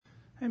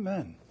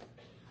Amen.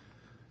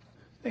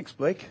 Thanks,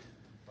 Blake.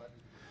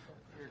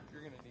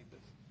 You're going to need this.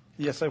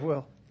 Yes, I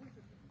will.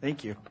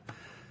 Thank you.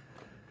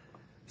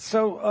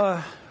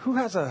 So, who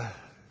has a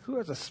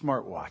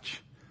smartwatch?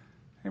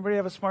 Anybody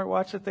have a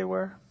smartwatch that they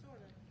wear? Sort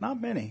of.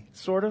 Not many.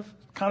 Sort of.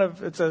 Kind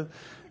of. It's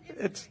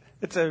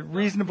a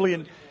reasonably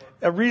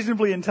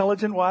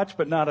intelligent watch,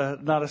 but not a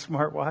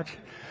smartwatch.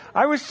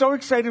 I was so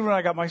excited when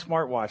I got my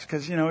smartwatch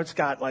because, it's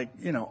got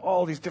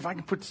all these different, I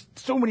can put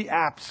so many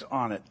apps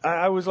on it.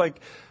 I was like,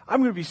 I'm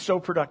going to be so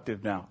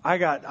productive now. I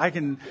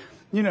can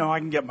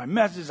get my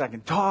messages, I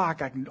can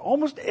talk,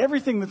 almost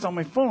everything that's on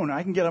my phone,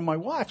 I can get on my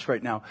watch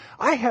right now.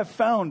 I have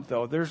found,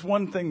 though, there's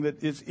one thing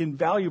that is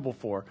invaluable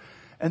for,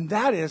 and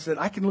that is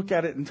that I can look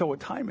at it and tell what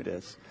time it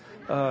is,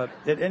 at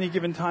any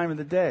given time of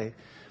the day.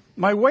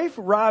 My wife,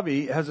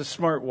 Robbie, has a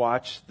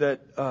smartwatch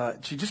that,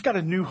 she just got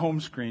a new home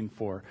screen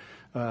for.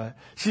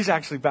 She's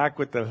actually back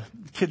with the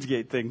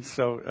Kidsgate thing,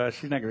 so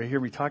she's not going to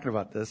hear me talking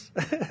about this.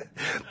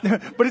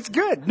 But it's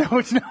good. No,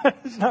 it's not.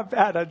 It's not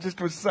bad. I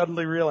just was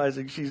suddenly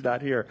realizing she's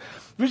not here.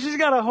 But she's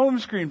got a home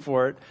screen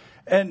for it,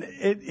 and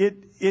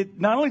it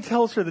not only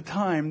tells her the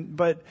time,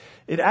 but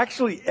it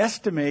actually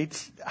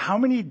estimates how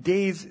many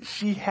days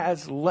she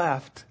has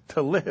left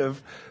to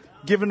live,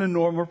 given a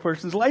normal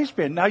person's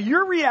lifespan. Now,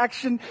 your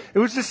reaction, it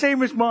was the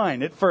same as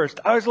mine at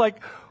first. I was like,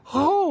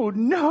 oh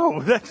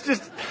no, that's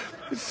just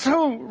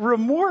so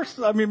morose.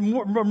 But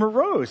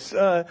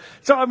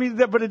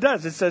it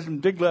does. It says in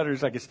big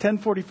letters, like it's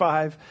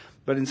 10:45,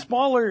 but in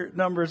smaller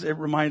numbers, it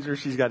reminds her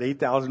she's got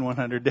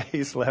 8,100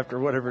 days left or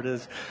whatever it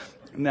is.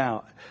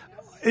 Now,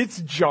 it's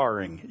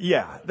jarring.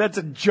 Yeah, that's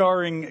a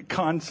jarring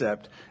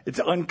concept. It's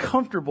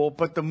uncomfortable,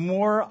 but the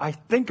more I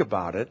think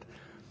about it,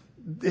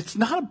 it's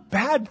not a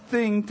bad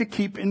thing to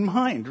keep in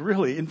mind,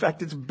 really. In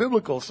fact, it's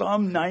biblical.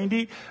 Psalm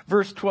 90,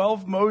 verse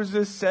 12,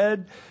 Moses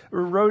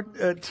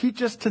wrote,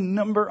 teach us to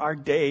number our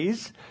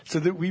days so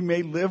that we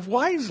may live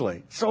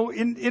wisely. So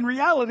in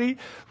reality,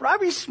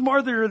 Robbie's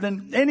smarter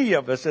than any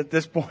of us at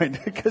this point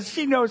because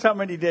she knows how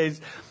many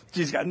days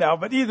she's got now.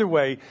 But either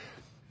way,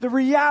 the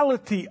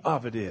reality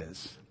of it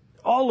is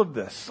all of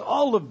this,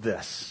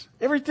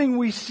 everything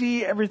we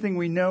see, everything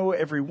we know,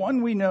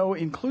 everyone we know,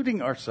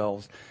 including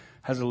ourselves,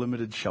 has a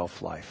limited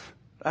shelf life.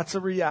 That's a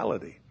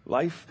reality.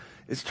 Life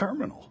is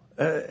terminal.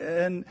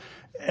 And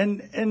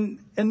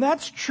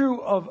that's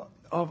true of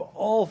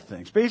all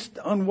things. Based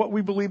on what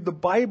we believe the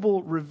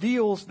Bible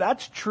reveals,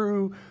 that's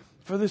true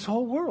for this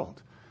whole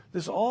world.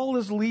 This all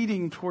is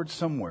leading towards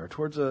somewhere,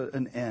 towards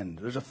an end.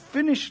 There's a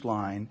finish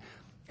line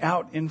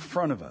out in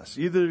front of us.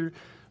 Either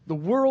the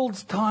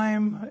world's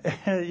time,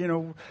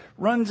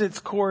 runs its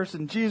course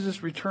and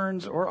Jesus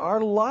returns, or our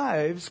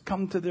lives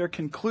come to their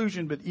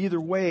conclusion. But either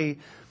way,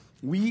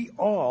 we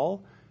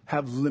all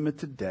have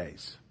limited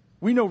days.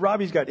 We know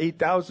Robbie's got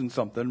 8,000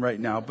 something right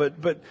now, but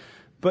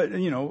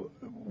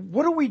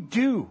what do we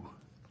do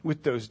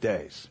with those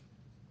days?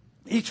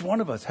 Each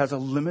one of us has a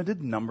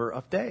limited number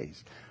of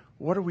days.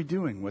 What are we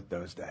doing with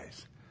those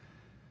days?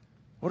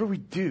 What do we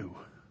do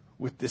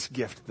with this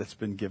gift that's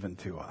been given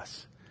to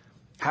us?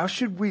 How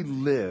should we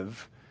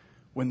live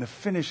when the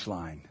finish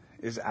line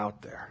is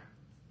out there?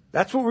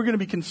 That's what we're going to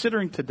be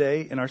considering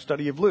today in our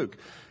study of Luke.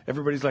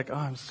 Everybody's like, oh,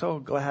 I'm so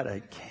glad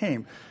I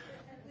came.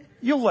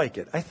 You'll like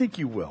it. I think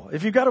you will.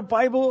 If you've got a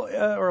Bible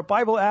or a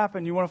Bible app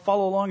and you want to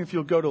follow along, if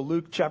you'll go to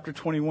Luke chapter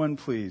 21,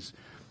 please.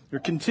 We're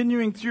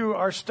continuing through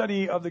our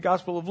study of the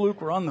Gospel of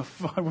Luke.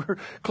 We're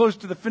close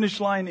to the finish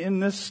line in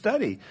this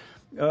study.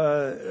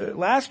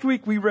 Last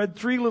week we read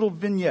 3 little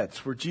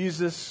vignettes where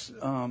Jesus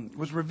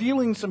was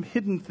revealing some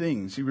hidden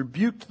things. He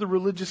rebuked the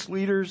religious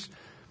leaders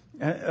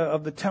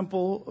of the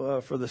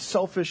temple for the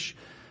selfish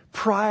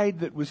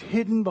pride that was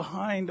hidden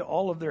behind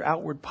all of their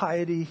outward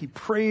piety. He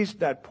praised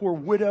that poor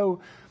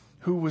widow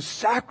who was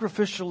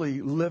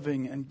sacrificially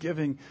living and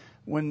giving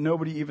when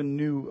nobody even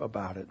knew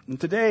about it. And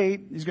today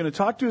he's going to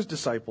talk to his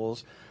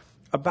disciples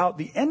about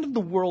the end of the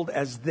world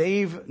as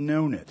they've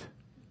known it.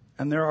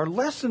 And there are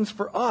lessons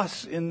for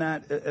us in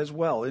that as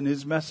well, in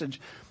his message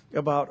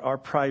about our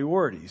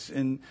priorities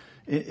in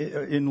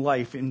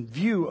life in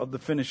view of the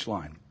finish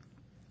line.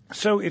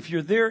 So if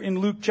you're there in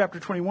Luke chapter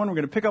 21, we're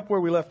going to pick up where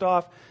we left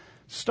off,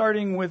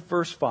 starting with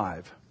verse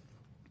 5.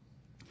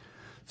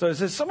 So it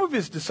says, some of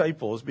his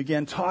disciples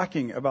began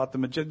talking about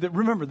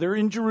remember, they're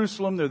in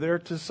Jerusalem, they're there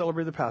to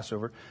celebrate the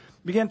Passover,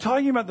 began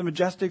talking about the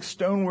majestic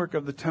stonework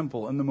of the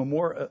temple and the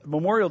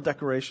memorial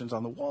decorations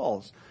on the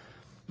walls.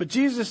 But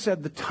Jesus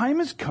said, the time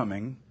is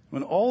coming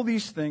when all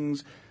these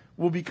things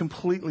will be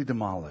completely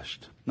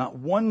demolished. Not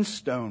one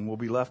stone will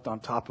be left on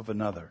top of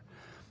another.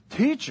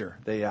 Teacher,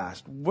 they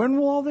asked, when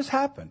will all this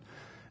happen?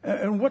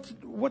 And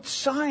what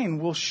sign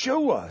will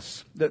show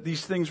us that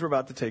these things are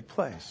about to take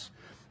place?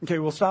 Okay,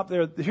 we'll stop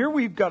there. Here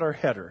we've got our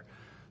header.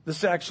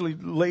 This actually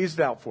lays it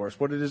out for us,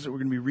 what it is that we're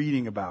going to be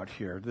reading about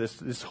here,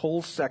 this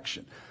whole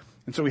section.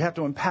 And so we have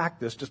to unpack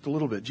this just a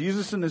little bit.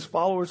 Jesus and his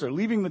followers are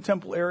leaving the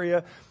temple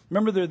area.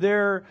 Remember, they're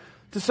there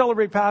to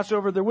celebrate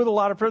Passover. They're with a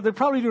lot of, they're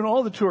probably doing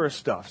all the tourist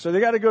stuff. So they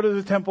got to go to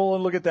the temple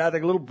and look at that. They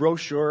got a little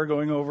brochure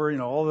going over,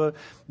 all the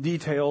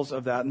details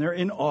of that. And they're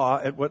in awe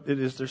at what it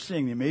is they're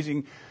seeing, the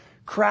amazing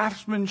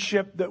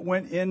craftsmanship that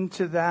went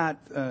into that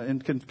in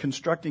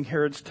constructing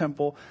Herod's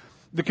temple.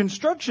 The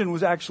construction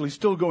was actually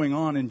still going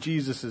on in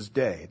Jesus'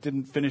 day. It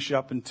didn't finish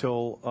up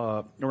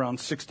until around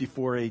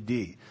 64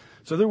 AD.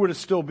 So there would have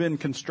still been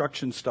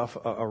construction stuff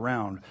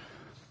around.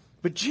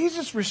 But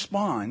Jesus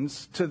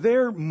responds to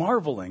their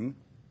marveling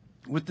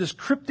with this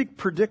cryptic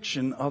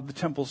prediction of the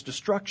temple's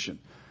destruction.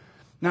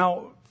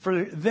 Now,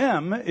 for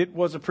them, it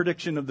was a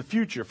prediction of the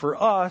future.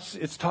 For us,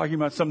 it's talking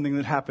about something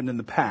that happened in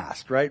the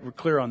past, right? We're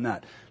clear on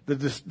that.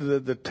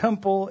 The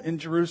temple in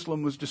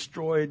Jerusalem was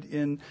destroyed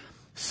in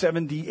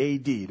 70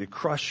 AD to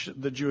crush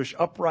the Jewish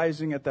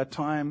uprising at that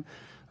time.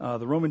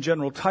 The Roman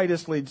general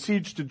Titus laid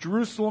siege to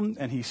Jerusalem,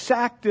 and he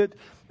sacked it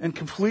and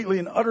completely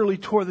and utterly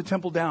tore the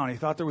temple down. He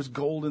thought there was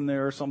gold in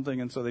there or something,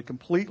 and so they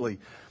completely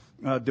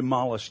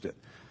demolished it.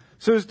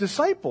 So his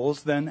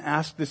disciples then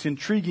ask this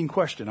intriguing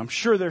question. I'm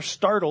sure they're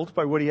startled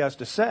by what he has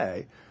to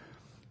say,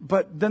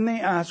 but then they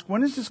ask,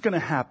 when is this going to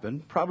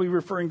happen? Probably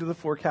referring to the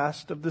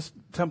forecast of this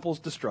temple's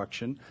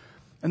destruction.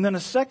 And then a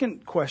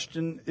second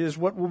question is,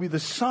 what will be the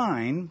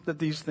sign that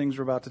these things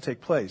are about to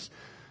take place?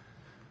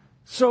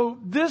 So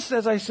this,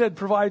 as I said,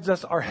 provides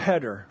us our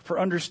header for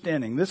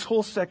understanding. This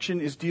whole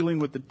section is dealing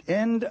with the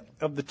end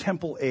of the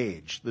temple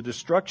age, the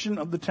destruction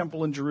of the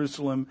temple in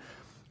Jerusalem,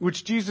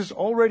 which Jesus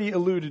already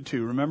alluded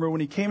to. Remember,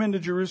 when he came into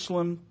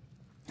Jerusalem,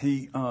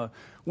 he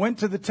went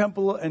to the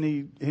temple and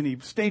he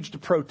staged a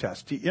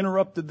protest. He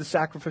interrupted the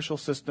sacrificial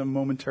system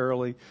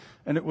momentarily,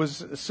 and it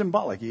was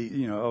symbolic,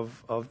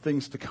 of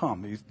things to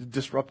come. He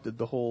disrupted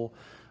the whole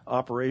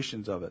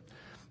operations of it.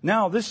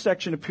 Now, this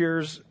section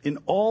appears in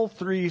all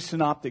three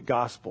synoptic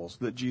gospels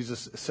that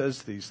Jesus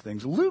says these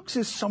things. Luke's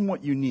is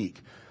somewhat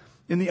unique.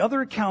 In the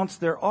other accounts,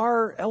 there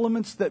are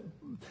elements that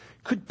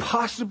could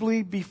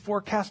possibly be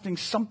forecasting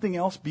something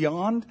else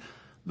beyond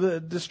the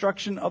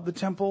destruction of the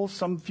temple,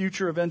 some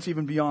future events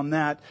even beyond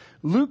that.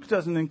 Luke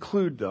doesn't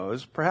include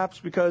those, perhaps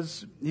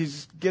because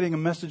he's getting a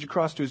message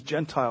across to his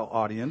Gentile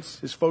audience.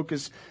 His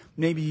focus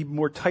may be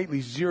more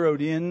tightly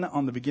zeroed in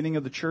on the beginning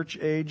of the church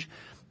age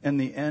and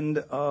the end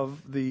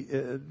of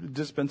the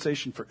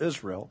dispensation for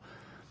Israel.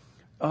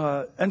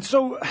 And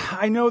so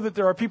I know that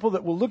there are people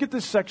that will look at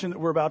this section that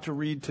we're about to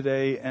read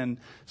today and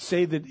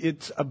say that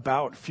it's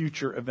about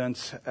future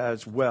events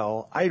as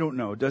well. I don't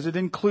know. Does it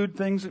include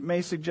things that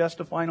may suggest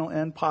a final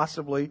end?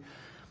 Possibly.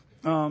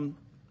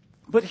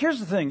 But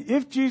here's the thing.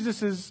 If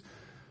Jesus'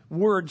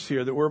 words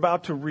here that we're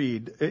about to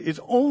read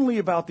is only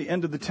about the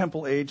end of the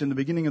temple age and the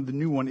beginning of the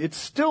new one, it's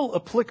still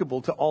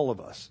applicable to all of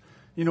us.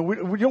 We don't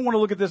want to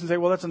look at this and say,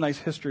 well, that's a nice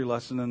history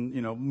lesson and,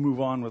 move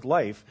on with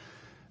life.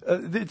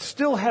 It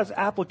still has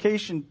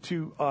application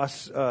to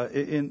us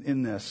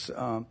in this.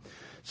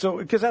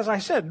 Because as I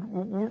said,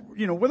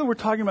 whether we're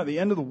talking about the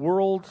end of the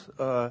world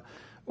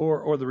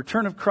or the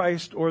return of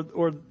Christ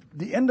or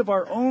the end of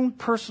our own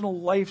personal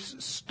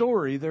life's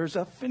story, there's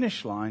a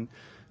finish line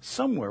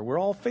somewhere. We're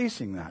all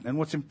facing that. And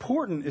what's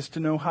important is to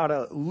know how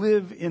to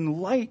live in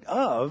light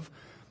of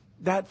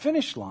that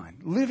finish line.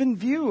 Live in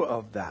view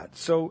of that.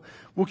 So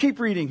we'll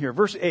keep reading here.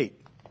 Verse 8.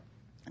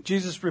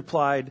 Jesus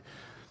replied,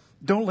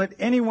 "Don't let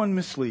anyone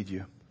mislead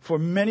you, for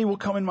many will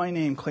come in my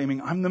name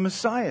claiming I'm the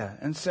Messiah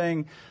and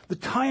saying the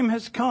time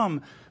has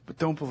come, but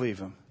don't believe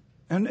him.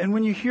 And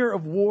when you hear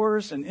of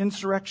wars and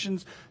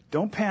insurrections,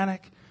 don't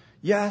panic.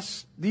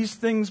 Yes, these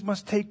things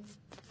must take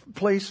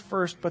place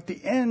first, but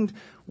the end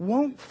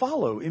won't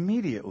follow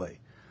immediately."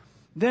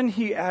 Then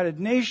he added,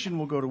 "Nation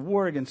will go to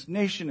war against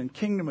nation and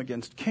kingdom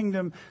against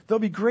kingdom. There'll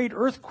be great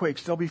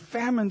earthquakes. There'll be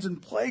famines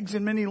and plagues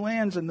in many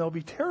lands, and there'll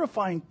be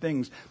terrifying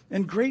things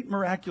and great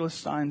miraculous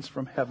signs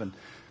from heaven."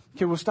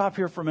 Okay, we'll stop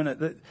here for a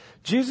minute.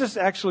 Jesus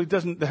actually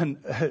doesn't then,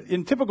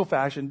 in typical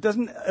fashion,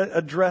 doesn't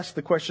address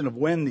the question of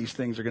when these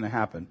things are going to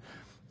happen.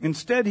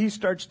 Instead, he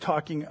starts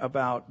talking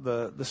about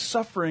the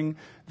suffering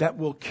that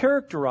will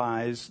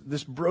characterize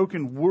this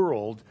broken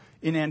world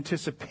in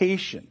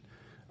anticipation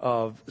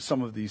of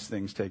some of these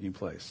things taking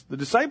place. The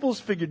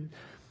disciples figured,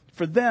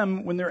 for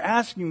them, when they're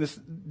asking this,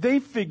 they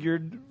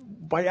figured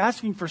by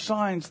asking for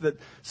signs that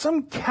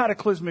some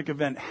cataclysmic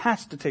event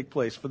has to take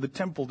place for the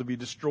temple to be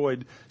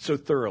destroyed so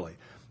thoroughly.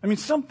 I mean,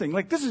 something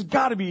like this has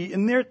got to be,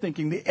 in their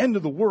thinking, the end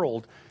of the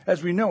world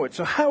as we know it.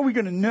 So how are we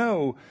going to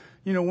know,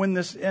 when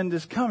this end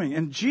is coming?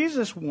 And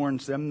Jesus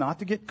warns them not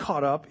to get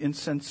caught up in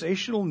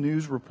sensational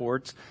news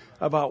reports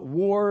about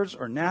wars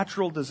or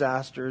natural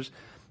disasters.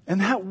 And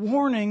that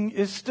warning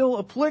is still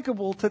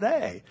applicable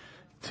today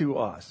to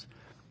us.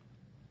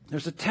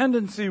 There's a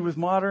tendency with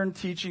modern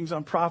teachings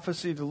on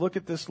prophecy to look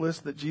at this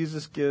list that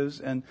Jesus gives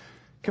and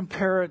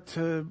compare it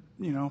to,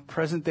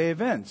 present day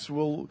events.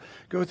 We'll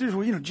go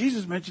through,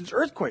 Jesus mentions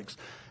earthquakes.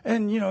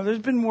 And, there's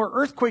been more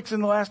earthquakes in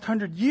the last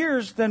 100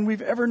 years than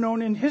we've ever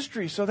known in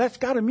history. So that's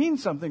got to mean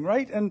something,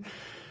 right? And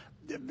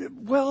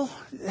Well,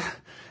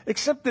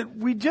 except that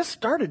we just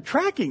started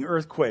tracking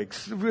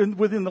earthquakes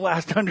within the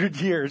last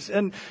 100 years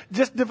and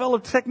just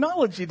developed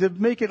technology to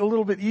make it a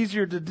little bit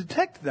easier to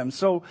detect them.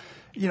 So,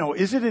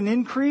 is it an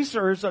increase,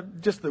 or is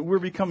it just that we're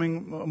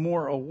becoming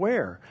more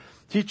aware?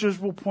 Teachers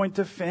will point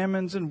to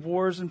famines and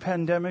wars and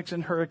pandemics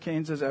and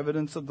hurricanes as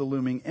evidence of the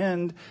looming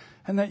end,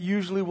 and that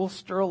usually will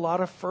stir a lot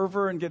of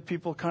fervor and get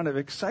people kind of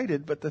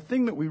excited. But the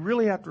thing that we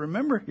really have to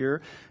remember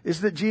here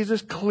is that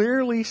Jesus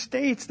clearly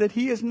states that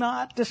he is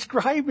not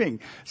describing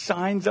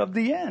signs of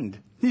the end.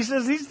 He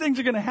says these things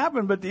are going to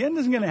happen, but the end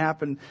isn't going to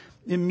happen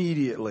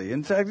immediately.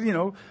 In fact,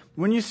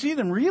 when you see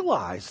them,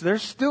 realize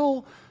there's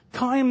still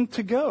time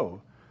to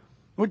go.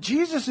 What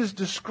Jesus is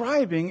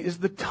describing is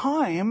the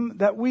time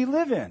that we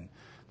live in,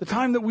 the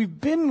time that we've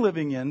been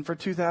living in for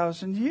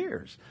 2,000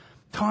 years.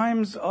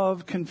 Times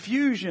of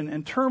confusion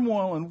and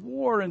turmoil and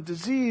war and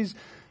disease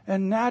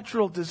and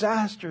natural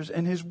disasters.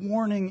 And his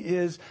warning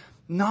is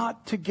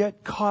not to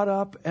get caught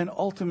up and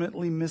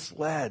ultimately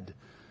misled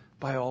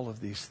by all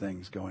of these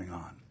things going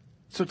on.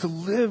 So to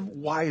live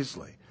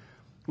wisely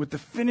with the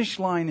finish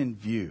line in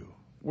view,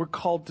 we're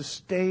called to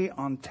stay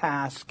on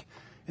task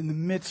in the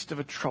midst of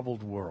a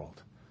troubled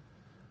world.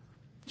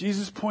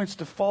 Jesus points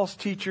to false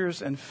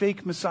teachers and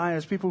fake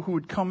messiahs, people who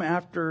would come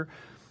after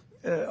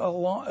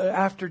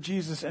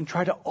Jesus and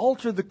try to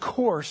alter the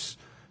course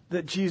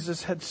that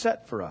Jesus had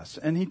set for us.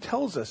 And he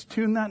tells us,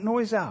 tune that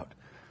noise out.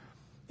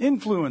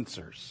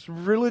 Influencers,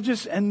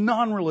 religious and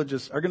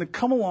non-religious, are going to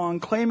come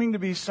along claiming to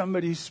be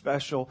somebody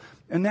special,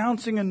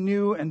 announcing a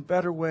new and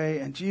better way.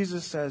 And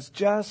Jesus says,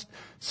 just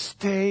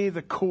stay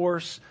the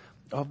course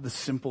of the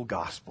simple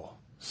gospel.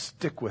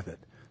 Stick with it.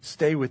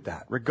 Stay with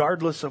that,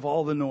 regardless of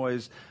all the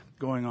noise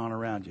going on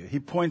around you. He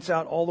points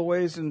out all the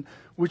ways in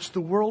which the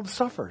world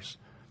suffers.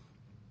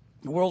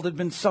 The world had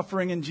been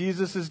suffering in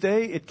Jesus'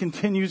 day. It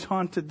continues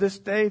on to this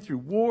day through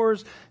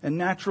wars and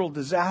natural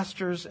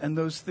disasters, and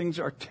those things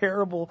are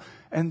terrible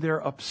and they're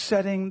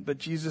upsetting, but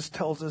Jesus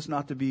tells us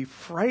not to be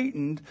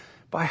frightened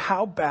by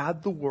how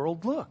bad the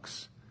world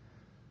looks.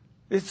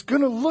 It's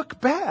going to look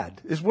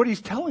bad, is what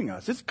he's telling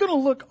us. It's going to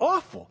look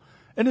awful.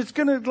 And it's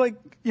going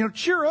to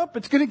cheer up.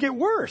 It's going to get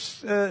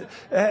worse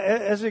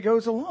as it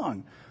goes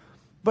along.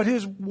 But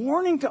his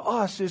warning to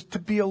us is to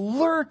be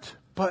alert,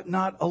 but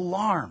not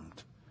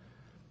alarmed.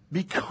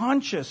 Be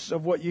conscious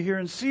of what you hear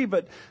and see,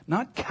 but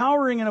not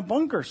cowering in a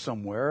bunker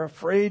somewhere,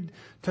 afraid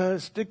to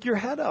stick your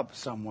head up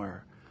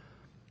somewhere.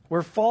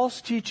 Where false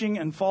teaching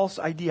and false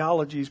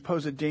ideologies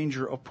pose a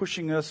danger of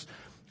pushing us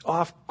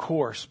off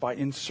course by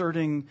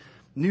inserting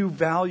new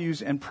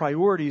values and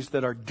priorities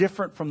that are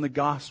different from the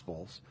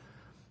Gospels.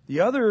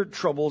 The other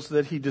troubles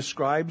that he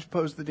describes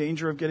pose the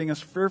danger of getting us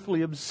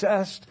fearfully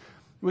obsessed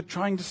with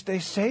trying to stay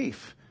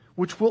safe,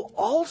 which will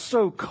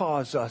also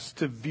cause us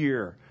to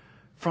veer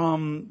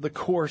from the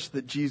course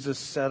that Jesus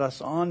set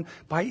us on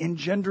by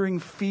engendering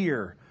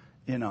fear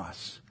in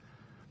us.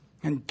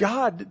 And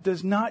God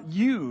does not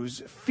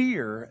use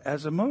fear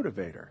as a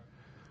motivator.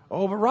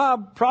 Oh, but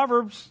Rob,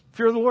 Proverbs,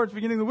 fear of the Lord is the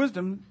beginning of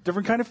wisdom.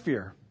 Different kind of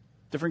fear.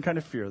 Different kind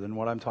of fear than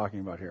what I'm talking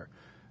about here.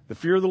 The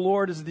fear of the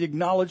Lord is the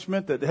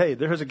acknowledgement that, hey,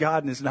 there's a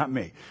God and it's not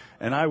me.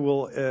 And I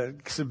will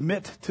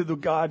submit to the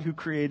God who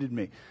created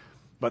me.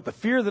 But the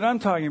fear that I'm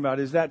talking about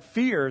is that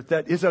fear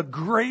that is a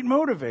great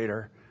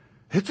motivator.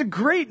 It's a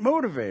great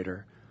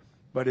motivator,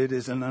 but it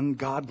is an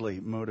ungodly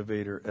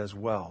motivator as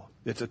well.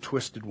 It's a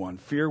twisted one.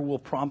 Fear will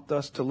prompt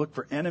us to look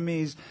for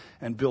enemies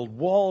and build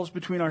walls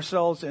between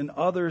ourselves and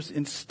others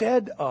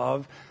instead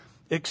of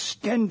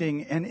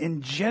extending and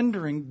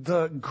engendering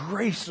the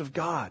grace of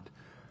God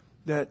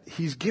that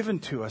he's given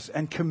to us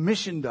and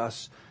commissioned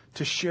us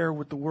to share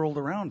with the world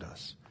around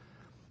us.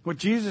 What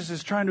Jesus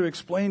is trying to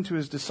explain to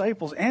his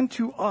disciples and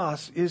to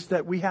us is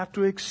that we have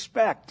to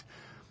expect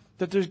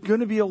that there's going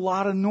to be a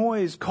lot of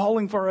noise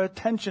calling for our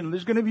attention.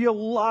 There's going to be a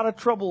lot of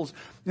troubles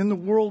in the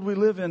world we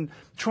live in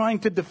trying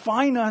to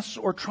define us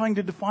or trying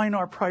to define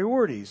our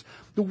priorities.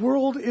 The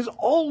world is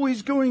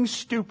always going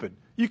stupid.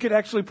 You could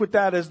actually put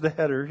that as the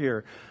header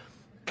here.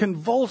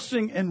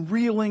 Convulsing and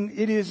reeling,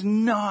 it is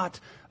not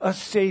a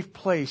safe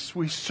place.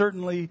 We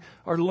certainly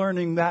are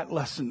learning that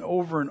lesson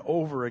over and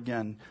over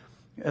again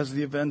as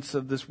the events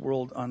of this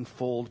world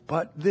unfold.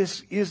 But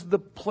this is the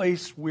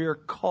place we're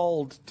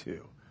called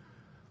to.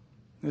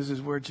 This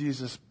is where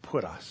Jesus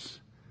put us.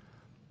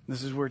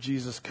 This is where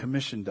Jesus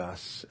commissioned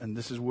us. And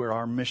this is where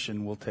our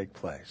mission will take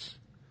place.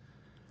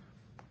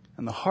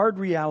 And the hard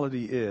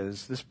reality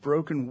is this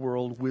broken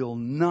world will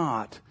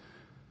not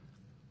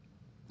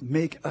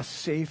make a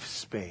safe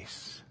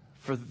space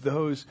for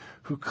those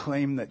who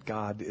claim that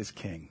God is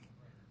king.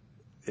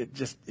 It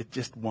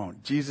just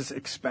won't. Jesus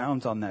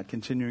expounds on that,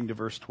 continuing to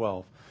verse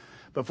 12.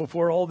 But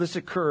before all this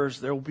occurs,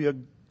 there will be a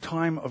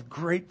time of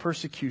great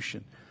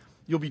persecution.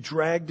 You'll be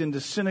dragged into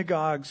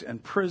synagogues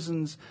and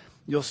prisons.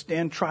 You'll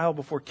stand trial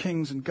before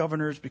kings and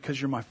governors because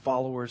you're my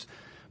followers.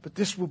 But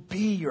this will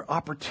be your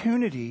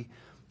opportunity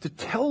to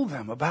tell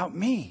them about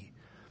me.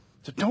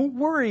 So don't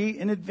worry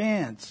in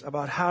advance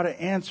about how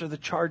to answer the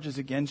charges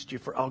against you,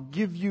 for I'll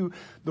give you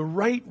the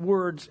right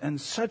words and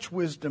such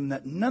wisdom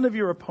that none of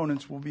your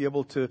opponents will be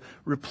able to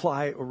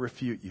reply or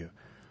refute you.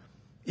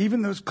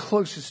 Even those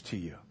closest to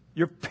you,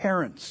 your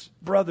parents,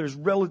 brothers,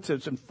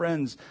 relatives, and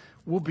friends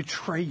will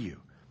betray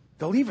you.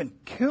 They'll even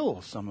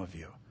kill some of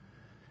you.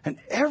 And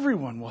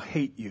everyone will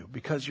hate you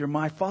because you're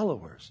my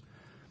followers.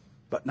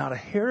 But not a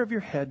hair of your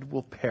head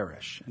will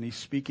perish. And he's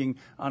speaking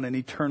on an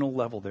eternal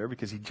level there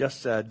because he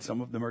just said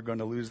some of them are going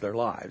to lose their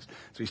lives.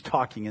 So he's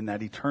talking in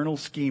that eternal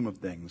scheme of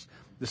things.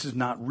 This is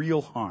not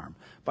real harm.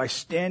 By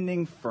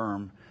standing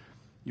firm,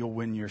 you'll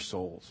win your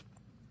souls.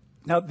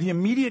 Now, the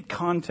immediate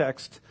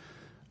context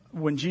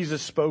when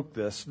Jesus spoke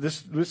this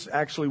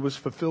actually was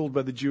fulfilled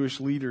by the Jewish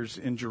leaders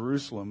in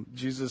Jerusalem.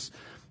 Jesus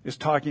is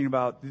talking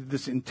about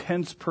this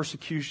intense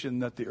persecution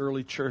that the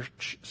early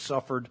church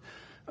suffered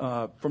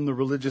from the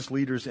religious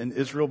leaders in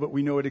Israel, but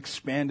we know it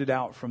expanded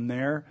out from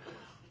there.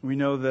 We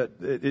know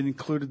that it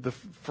included the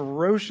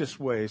ferocious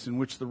ways in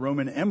which the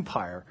Roman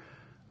Empire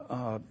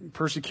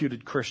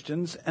persecuted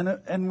Christians,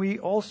 and we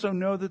also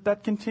know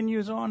that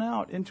continues on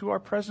out into our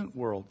present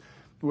world,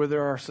 where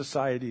there are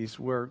societies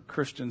where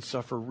Christians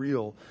suffer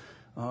real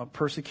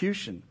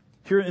persecution.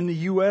 Here in the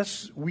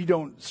U.S., we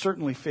don't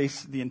certainly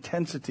face the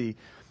intensity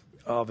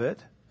of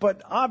it,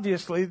 but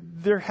obviously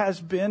there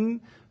has been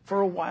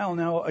for a while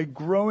now a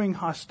growing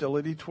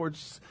hostility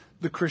towards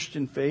the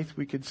Christian faith,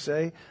 we could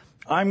say.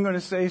 I'm going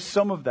to say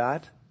some of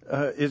that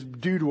is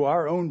due to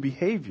our own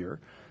behavior,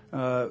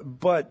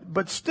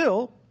 but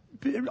still,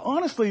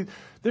 honestly,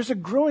 there's a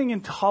growing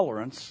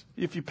intolerance,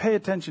 if you pay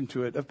attention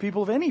to it, of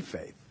people of any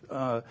faith,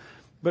 but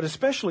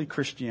especially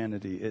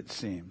Christianity, it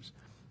seems.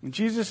 And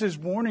Jesus is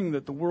warning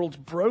that the world's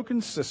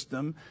broken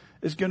system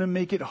is going to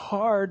make it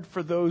hard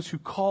for those who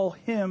call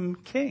him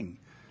king,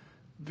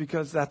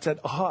 because that's at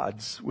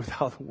odds with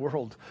how the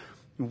world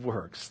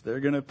works. They're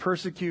going to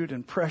persecute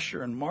and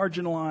pressure and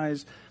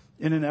marginalize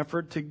in an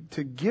effort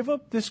to give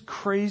up this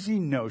crazy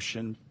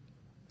notion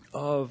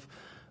of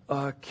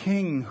a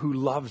king who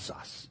loves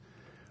us.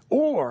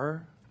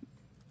 Or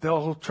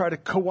they'll try to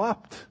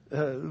co-opt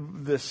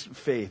this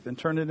faith and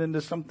turn it into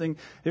something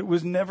it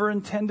was never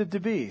intended to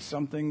be,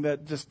 something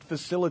that just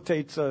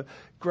facilitates a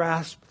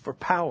grasp for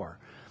power.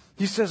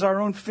 He says our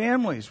own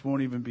families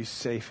won't even be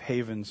safe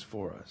havens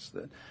for us,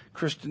 that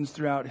Christians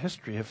throughout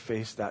history have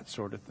faced that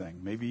sort of thing.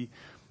 Maybe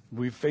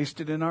we've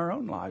faced it in our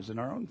own lives, in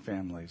our own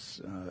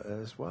families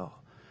as well.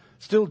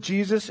 Still,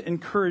 Jesus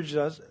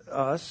encourages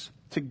us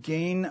to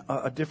gain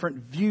a different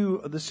view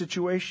of the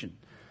situation.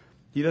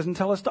 He doesn't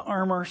tell us to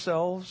arm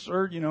ourselves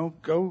or,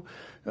 go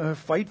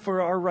fight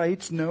for our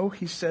rights. No,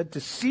 he said to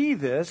see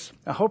this,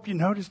 I hope you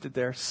noticed it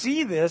there,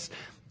 see this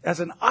as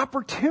an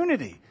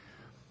opportunity.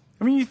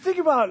 I mean, you think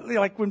about,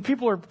 like, when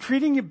people are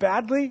treating you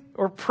badly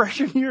or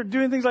pressuring you or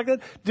doing things like that,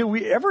 do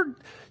we ever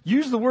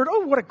use the word,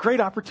 oh, what a great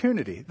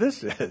opportunity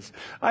this is?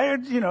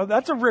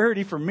 That's a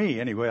rarity for me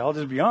anyway. I'll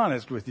just be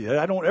honest with you.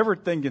 I don't ever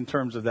think in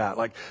terms of that.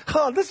 Like,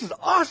 oh, this is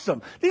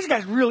awesome. These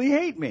guys really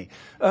hate me.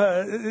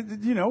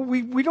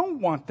 We don't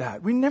want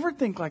that. We never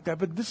think like that.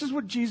 But this is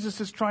what Jesus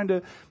is trying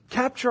to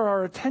capture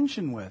our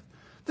attention with.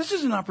 This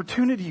is an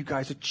opportunity, you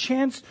guys, a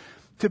chance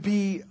to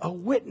be a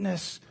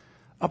witness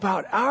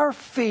about our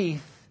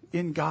faith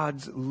in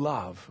God's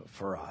love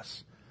for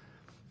us.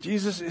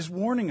 Jesus is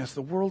warning us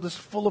the world is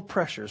full of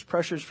pressures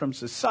from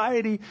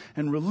society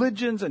and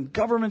religions and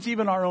governments,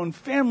 even our own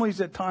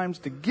families at times,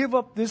 to give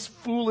up this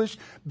foolish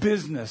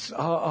business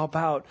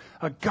about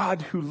a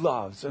God who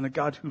loves and a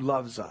God who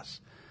loves us.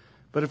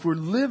 But if we're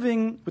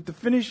living with the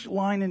finish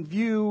line in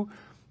view,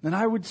 then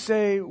I would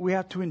say we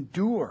have to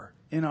endure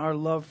in our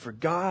love for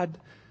God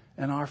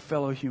and our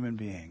fellow human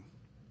being.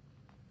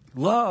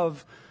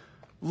 Love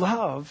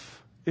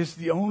is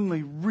the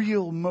only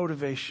real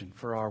motivation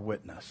for our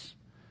witness.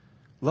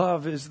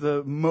 Love is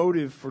the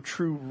motive for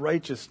true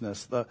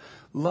righteousness. The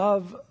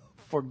love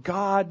for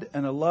God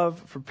and a love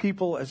for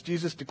people, as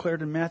Jesus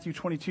declared in Matthew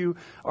 22,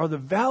 are the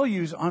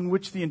values on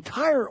which the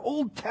entire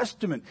Old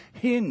Testament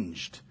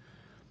hinged.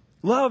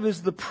 Love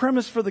is the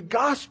premise for the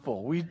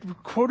gospel. We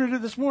quoted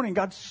it this morning.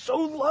 God so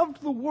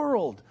loved the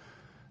world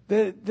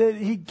that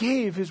he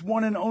gave his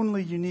one and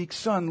only unique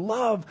Son.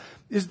 Love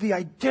is the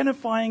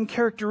identifying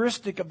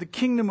characteristic of the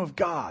kingdom of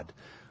God.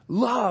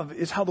 Love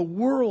is how the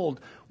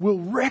world will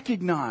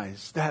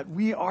recognize that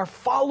we are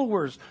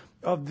followers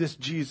of this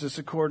Jesus,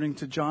 according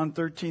to John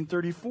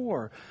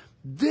 13:34.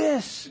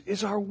 This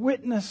is our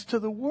witness to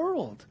the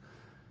world.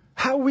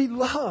 How we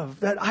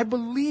love, that I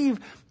believe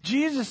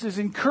Jesus is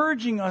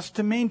encouraging us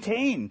to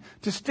maintain,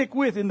 to stick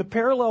with. In the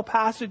parallel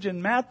passage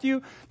in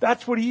Matthew,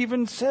 that's what he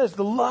even says.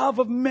 The love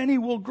of many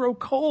will grow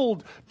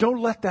cold.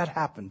 Don't let that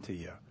happen to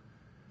you.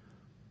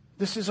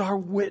 This is our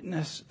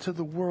witness to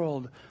the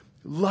world.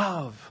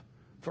 Love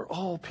for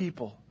all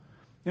people.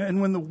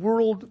 And when the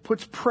world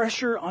puts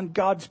pressure on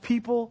God's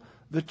people,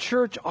 the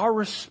church, our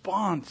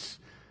response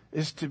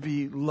is to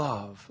be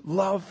love.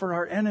 Love for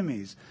our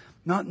enemies.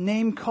 Not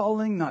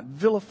name-calling, not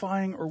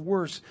vilifying, or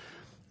worse.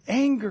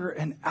 anger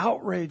and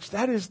outrage.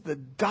 That is the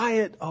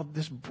diet of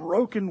this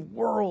broken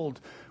world.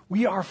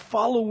 We are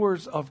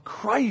followers of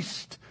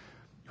Christ,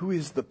 who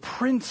is the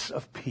Prince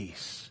of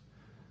Peace.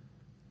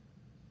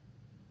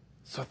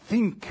 So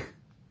think.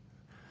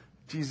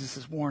 Jesus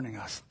is warning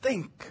us.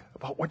 Think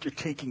about what you're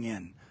taking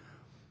in.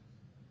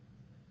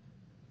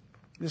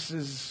 This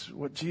is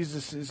what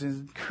Jesus is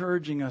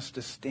encouraging us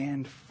to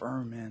stand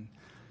firm in.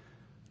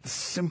 The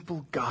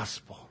simple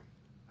gospel.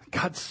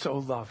 God so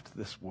loved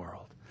this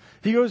world.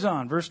 He goes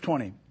on, verse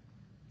 20.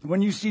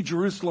 When you see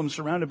Jerusalem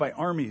surrounded by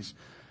armies,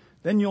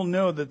 then you'll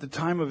know that the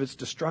time of its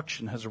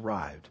destruction has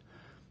arrived.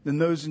 Then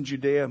those in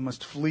Judea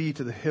must flee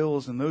to the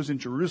hills, and those in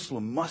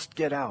Jerusalem must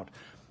get out.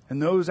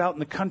 And those out in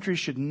the country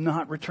should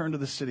not return to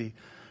the city.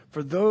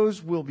 For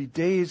those will be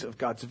days of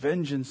God's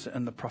vengeance,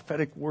 and the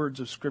prophetic words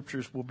of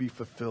scriptures will be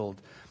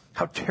fulfilled.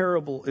 How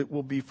terrible it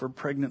will be for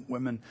pregnant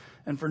women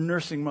and for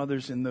nursing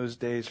mothers in those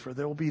days, for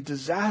there will be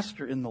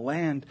disaster in the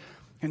land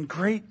and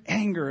great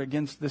anger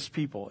against this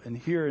people. And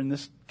here in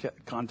this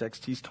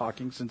context, he's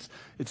talking, since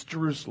it's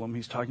Jerusalem,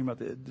 he's talking about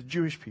the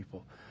Jewish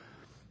people.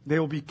 They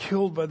will be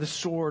killed by the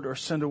sword or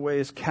sent away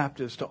as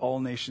captives to all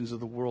nations of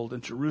the world.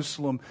 And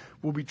Jerusalem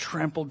will be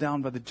trampled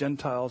down by the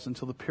Gentiles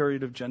until the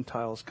period of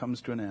Gentiles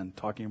comes to an end.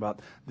 Talking about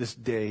this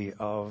day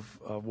of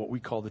what we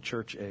call the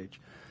church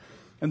age.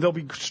 And there'll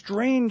be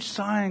strange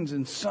signs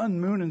in sun,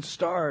 moon, and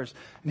stars.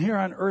 And here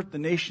on earth the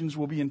nations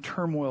will be in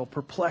turmoil,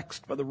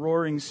 perplexed by the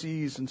roaring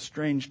seas and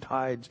strange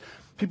tides.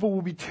 People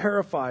will be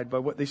terrified by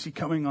what they see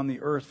coming on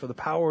the earth, for the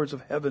powers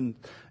of heaven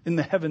in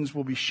the heavens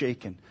will be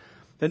shaken.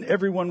 Then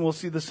everyone will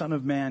see the Son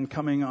of Man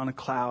coming on a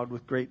cloud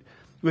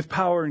with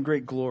power and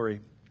great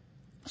glory.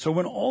 So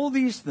when all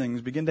these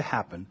things begin to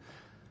happen,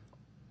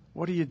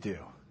 what do you do?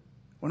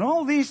 When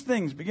all these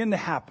things begin to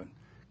happen,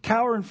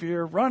 cower in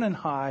fear, run and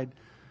hide,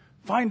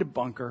 find a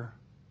bunker,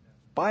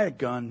 buy a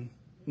gun.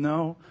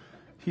 No,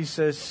 he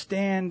says,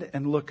 stand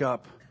and look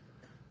up,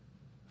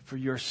 for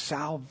your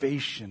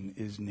salvation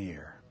is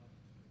near.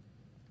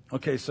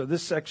 Okay, so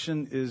this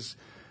section is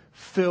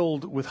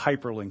filled with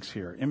hyperlinks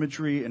here,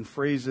 imagery and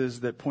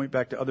phrases that point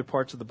back to other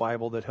parts of the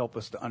Bible that help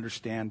us to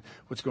understand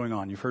what's going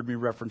on. You've heard me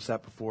reference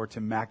that before.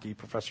 Tim Mackey,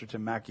 Professor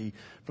Tim Mackey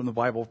from the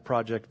Bible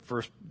Project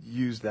first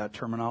used that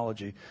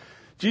terminology.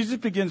 Jesus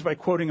begins by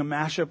quoting a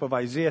mashup of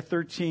Isaiah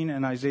 13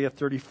 and Isaiah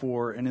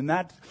 34, and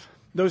in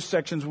those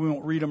sections, we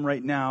won't read them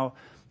right now,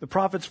 the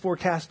prophet's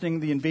forecasting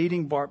the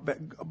invading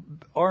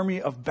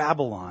army of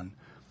Babylon,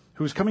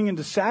 who is coming in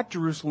to sack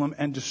Jerusalem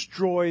and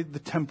destroy the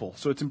temple.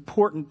 So it's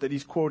important that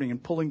he's quoting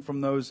and pulling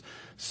from those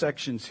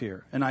sections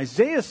here. And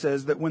Isaiah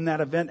says that when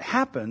that event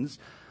happens,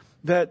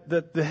 that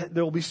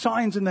there will be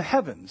signs in the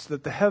heavens,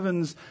 that the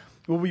heavens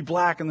will be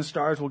black and the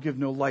stars will give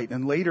no light.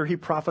 And later he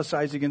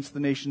prophesies against the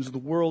nations of the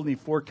world, and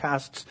he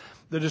forecasts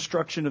the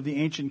destruction of the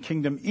ancient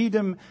kingdom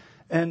Edom,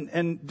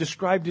 and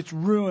described its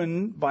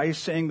ruin by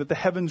saying that the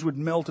heavens would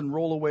melt and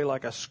roll away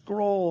like a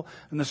scroll,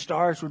 and the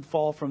stars would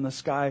fall from the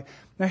sky.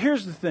 Now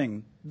here's the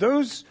thing.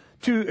 Those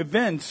two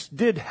events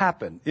did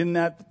happen, in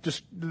that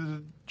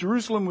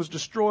Jerusalem was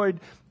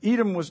destroyed,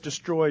 Edom was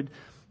destroyed,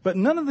 but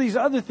none of these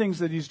other things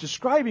that he's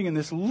describing in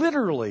this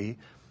literally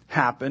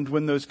happened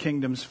when those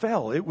kingdoms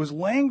fell. It was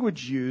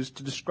language used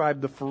to describe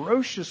the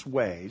ferocious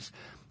ways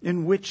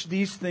in which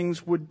these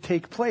things would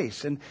take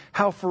place and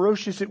how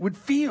ferocious it would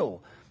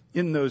feel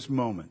in those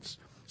moments.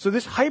 So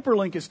this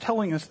hyperlink is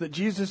telling us that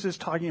Jesus is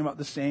talking about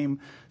the same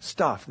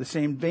stuff, the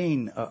same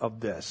vein of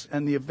this.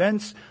 And the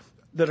events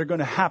that are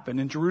going to happen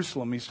in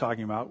Jerusalem, he's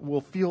talking about,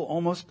 will feel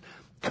almost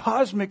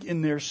cosmic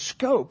in their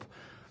scope.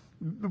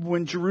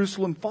 When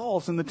Jerusalem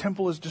falls and the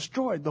temple is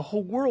destroyed, the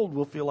whole world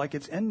will feel like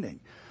it's ending.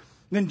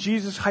 Then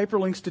Jesus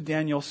hyperlinks to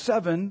Daniel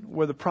 7,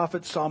 where the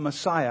prophet saw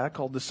Messiah,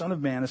 called the Son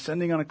of Man,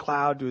 ascending on a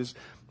cloud to his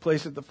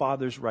place at the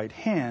Father's right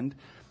hand.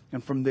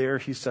 And from there,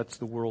 he sets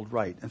the world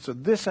right. And so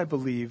this, I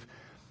believe,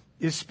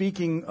 is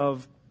speaking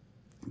of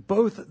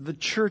both the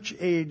church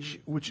age,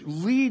 which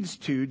leads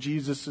to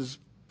Jesus'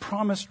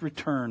 promised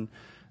return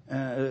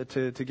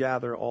to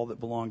gather all that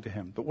belong to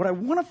him. But what I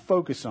want to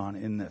focus on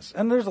in this,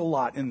 and there's a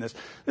lot in this.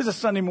 This is a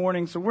Sunday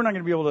morning, so we're not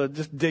going to be able to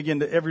just dig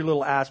into every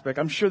little aspect.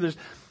 I'm sure there's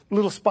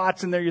little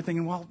spots in there you're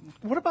thinking, well,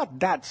 what about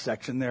that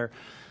section there?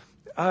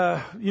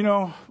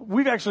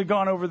 We've actually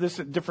gone over this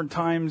at different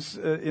times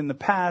in the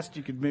past.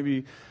 You could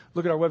maybe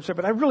look at our website,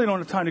 but I really don't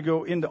have time to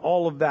go into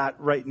all of that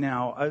right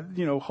now.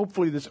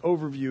 Hopefully this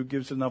overview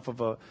gives enough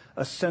of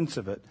a sense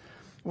of it.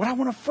 What I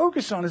want to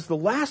focus on is the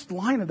last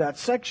line of that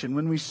section.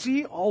 When we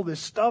see all this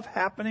stuff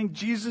happening,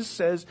 Jesus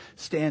says,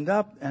 stand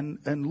up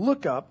and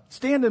look up,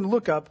 stand and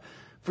look up,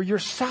 for your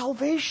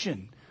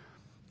salvation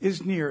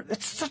is near.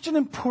 It's such an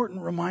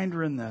important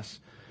reminder in this.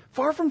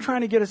 Far from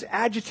trying to get us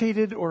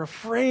agitated or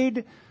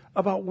afraid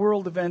about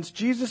world events,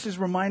 Jesus is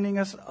reminding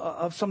us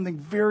of something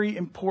very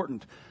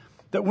important.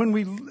 That when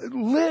we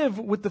live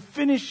with the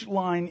finish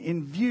line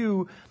in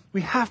view,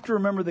 we have to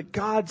remember that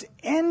God's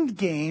end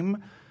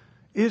game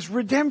is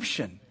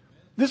redemption.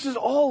 This is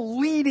all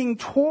leading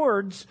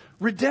towards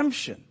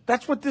redemption.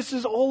 That's what this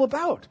is all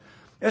about.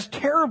 As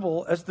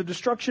terrible as the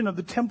destruction of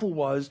the temple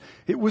was,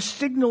 it was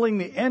signaling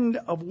the end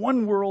of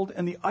one world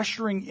and the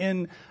ushering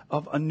in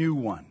of a new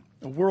one.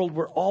 A world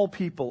where all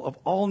people of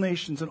all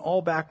nations and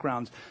all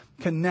backgrounds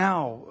can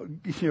now,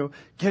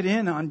 get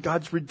in on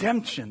God's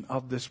redemption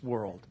of this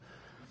world.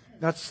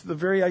 That's the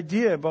very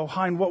idea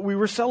behind what we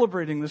were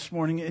celebrating this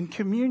morning in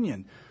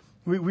communion.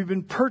 We've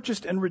been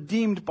purchased and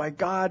redeemed by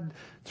God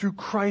through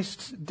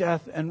Christ's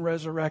death and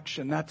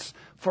resurrection. That's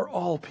for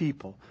all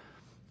people.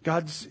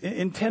 God's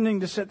intending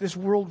to set this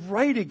world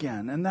right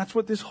again, and that's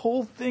what this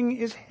whole thing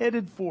is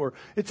headed for.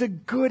 It's a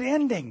good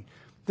ending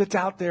that's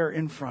out there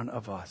in front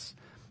of us.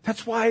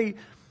 That's why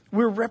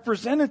we're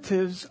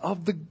representatives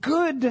of the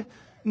good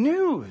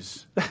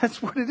news.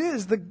 That's what it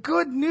is. The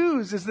good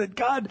news is that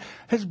God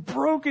has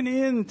broken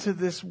into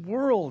this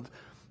world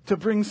to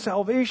bring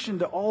salvation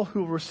to all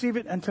who receive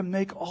it and to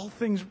make all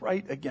things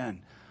right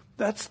again.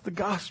 That's the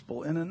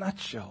gospel in a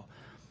nutshell.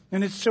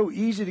 And it's so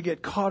easy to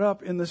get caught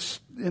up in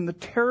the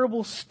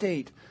terrible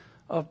state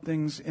of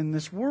things in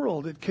this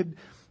world. It could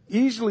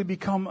easily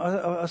become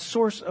a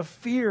source of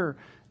fear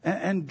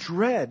and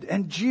dread.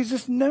 And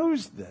Jesus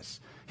knows this.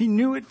 He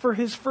knew it for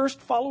his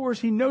first followers.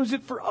 He knows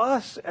it for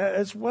us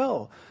as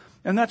well.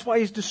 And that's why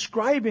he's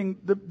describing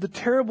the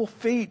terrible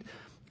fate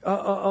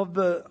of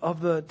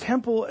the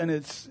temple and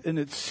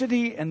its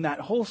city and that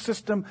whole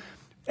system.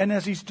 And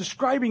as he's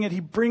describing it, he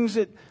brings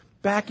it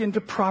back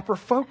into proper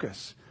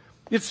focus.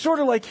 It's sort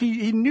of like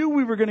he knew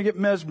we were going to get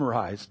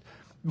mesmerized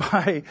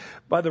by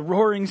the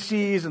roaring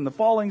seas and the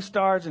falling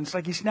stars. And it's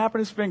like he's snapping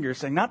his fingers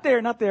saying, not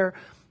there, not there.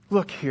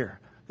 Look here.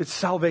 It's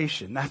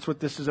salvation. That's what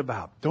this is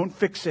about. Don't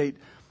fixate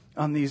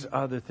on these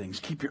other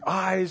things. Keep your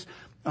eyes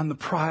on the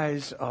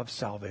prize of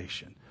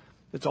salvation.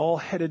 It's all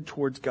headed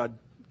towards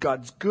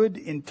God's good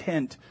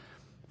intent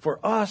for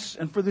us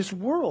and for this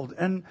world.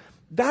 And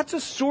that's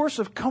a source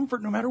of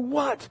comfort no matter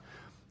what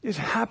is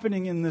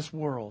happening in this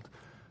world.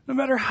 No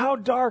matter how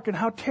dark and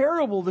how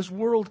terrible this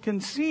world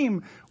can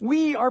seem,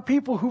 we are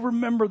people who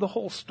remember the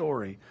whole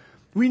story.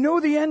 We know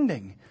the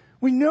ending.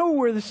 We know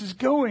where this is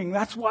going.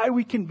 That's why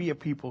we can be a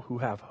people who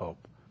have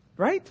hope.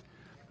 Right?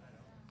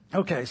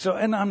 Okay,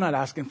 and I'm not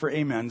asking for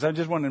amens. I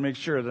just wanted to make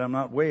sure that I'm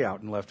not way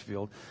out in left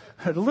field.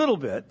 A little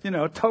bit,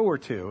 a toe or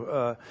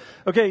two.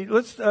 Okay,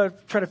 let's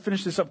try to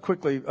finish this up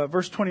quickly.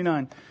 Verse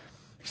 29.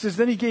 He says,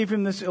 then he gave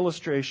him this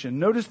illustration.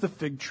 Notice the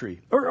fig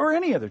tree, or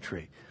any other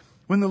tree.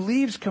 When the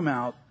leaves come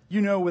out,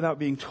 you know without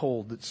being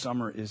told that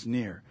summer is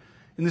near.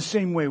 In the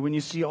same way, when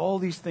you see all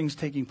these things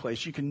taking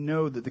place, you can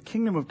know that the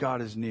kingdom of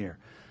God is near.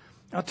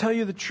 I'll tell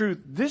you the truth.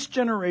 This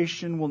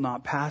generation will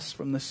not pass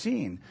from the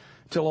scene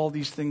until all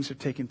these things have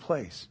taken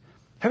place.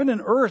 Heaven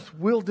and earth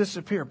will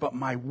disappear, but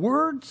my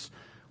words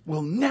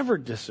will never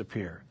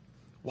disappear.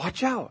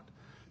 Watch out.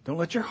 Don't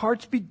let your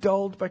hearts be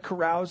dulled by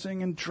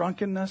carousing and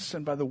drunkenness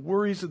and by the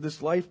worries of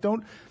this life.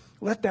 Don't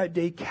let that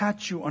day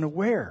catch you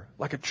unaware,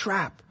 like a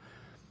trap.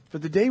 For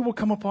the day will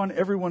come upon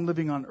everyone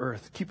living on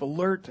earth. Keep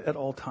alert at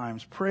all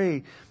times.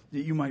 Pray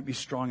that you might be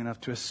strong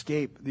enough to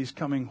escape these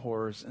coming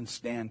horrors and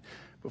stand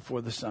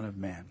before the Son of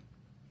Man.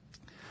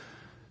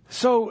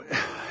 So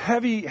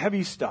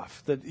heavy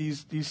stuff that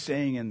he's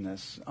saying in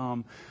this.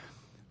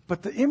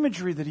 But the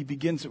imagery that he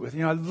begins it with,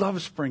 I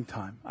love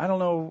springtime. I don't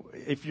know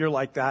if you're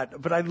like that,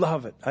 but I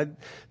love it.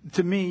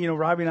 To me,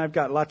 Robbie and I've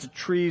got lots of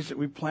trees that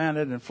we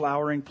planted and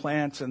flowering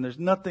plants, and there's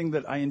nothing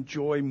that I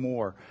enjoy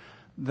more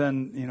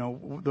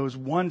than, those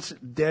once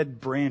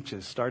dead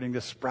branches starting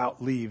to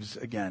sprout leaves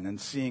again and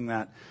seeing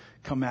that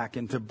come back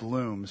into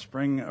bloom.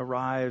 Spring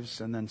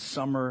arrives, and then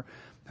summer,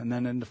 and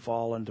then into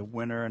fall, into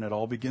winter, and it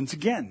all begins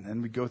again.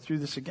 And we go through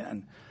this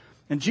again.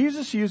 And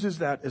Jesus uses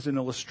that as an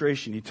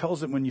illustration. He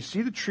tells that when you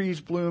see the trees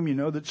bloom, you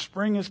know that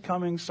spring is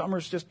coming,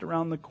 summer's just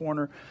around the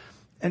corner.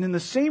 And in the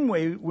same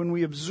way, when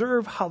we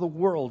observe how the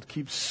world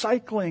keeps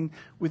cycling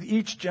with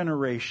each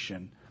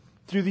generation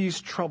through these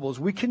troubles,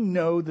 we can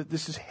know that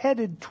this is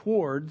headed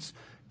towards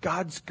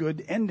God's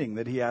good ending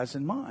that he has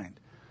in mind.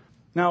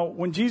 Now,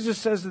 when Jesus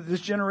says that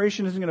this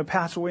generation isn't going to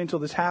pass away until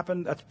this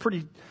happened, that's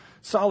pretty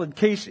solid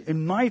case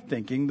in my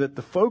thinking that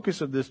the focus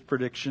of this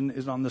prediction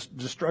is on the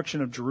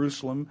destruction of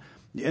Jerusalem,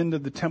 the end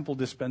of the temple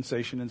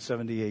dispensation in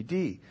 70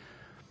 AD.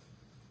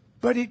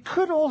 But it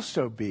could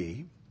also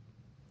be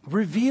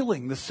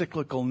revealing the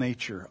cyclical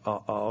nature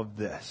of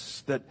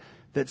this,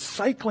 that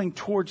cycling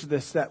towards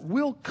this, that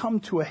will come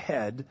to a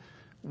head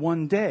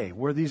one day,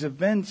 where these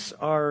events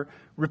are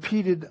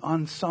repeated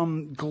on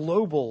some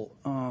global,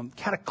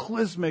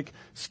 cataclysmic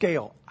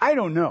scale. I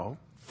don't know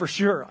for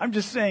sure. I'm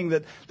just saying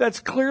that that's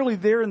clearly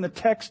there in the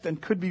text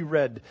and could be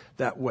read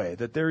that way,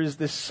 that there is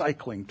this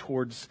cycling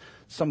towards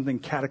something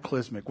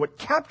cataclysmic. What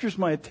captures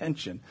my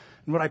attention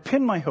and what I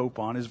pin my hope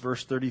on is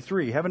verse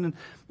 33. Heaven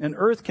and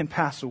earth can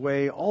pass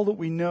away. All that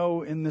we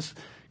know in this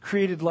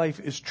created life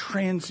is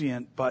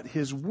transient, but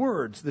his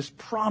words, this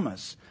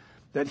promise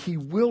that he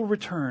will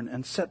return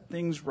and set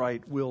things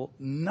right, will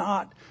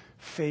not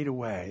fade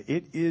away.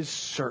 It is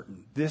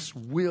certain. This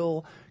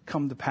will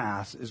come to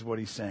pass, is what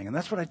he's saying. And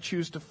that's what I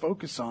choose to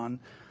focus on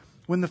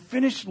when the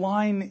finish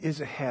line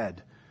is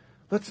ahead.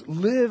 Let's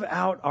live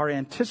out our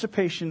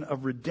anticipation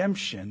of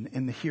redemption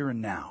in the here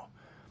and now.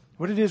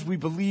 What it is we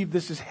believe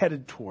this is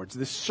headed towards,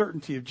 this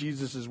certainty of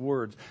Jesus'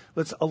 words.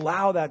 Let's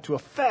allow that to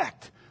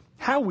affect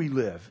how we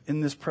live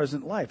in this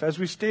present life. As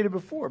we stated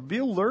before, be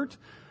alert,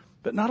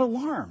 but not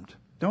alarmed.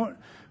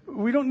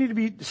 We don't need to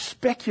be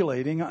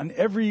speculating on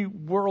every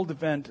world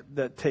event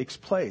that takes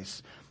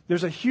place.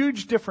 There's a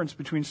huge difference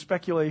between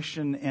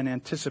speculation and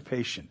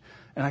anticipation.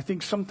 And I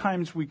think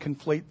sometimes we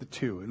conflate the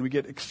two, and we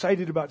get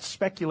excited about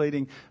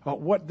speculating about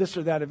what this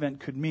or that event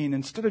could mean,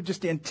 instead of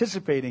just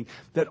anticipating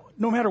that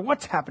no matter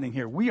what's happening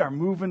here, we are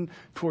moving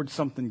towards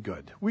something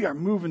good. We are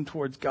moving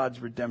towards God's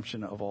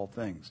redemption of all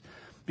things.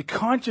 Be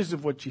conscious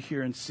of what you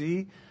hear and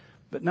see,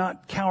 but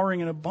not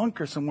cowering in a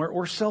bunker somewhere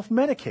or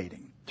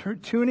self-medicating,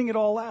 tuning it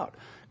all out.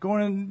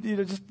 Going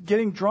and just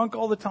getting drunk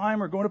all the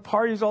time or going to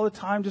parties all the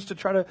time just to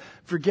try to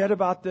forget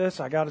about this.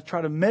 I got to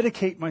try to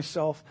medicate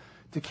myself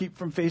to keep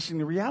from facing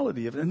the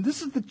reality of it. And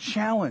this is the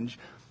challenge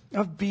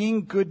of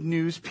being good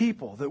news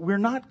people, that we're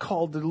not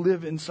called to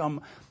live in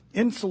some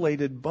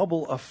insulated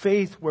bubble of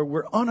faith where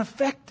we're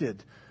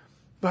unaffected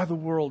by the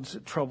world's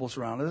troubles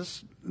around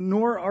us,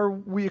 nor are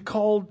we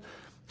called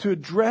to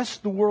address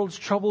the world's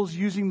troubles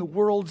using the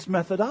world's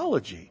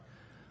methodology.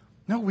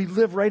 No, we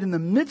live right in the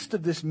midst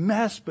of this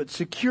mess, but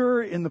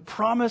secure in the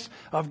promise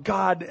of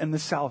God and the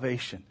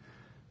salvation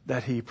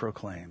that He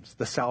proclaims,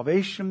 the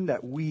salvation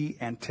that we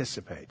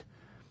anticipate.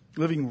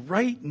 Living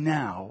right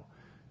now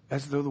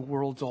as though the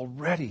world's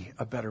already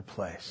a better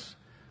place.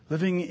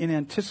 Living in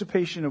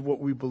anticipation of what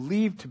we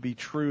believe to be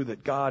true,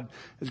 that God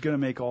is going to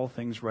make all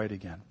things right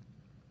again.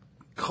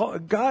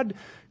 God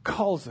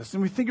calls us,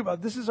 and we think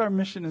about this is our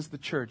mission as the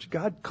church.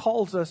 God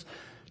calls us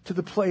to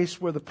the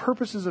place where the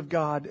purposes of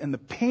God and the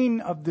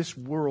pain of this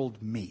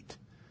world meet.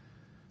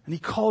 And He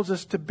calls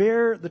us to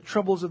bear the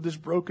troubles of this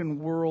broken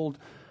world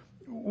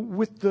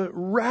with the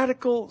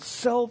radical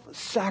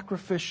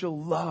self-sacrificial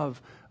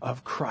love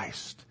of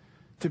Christ,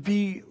 to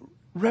be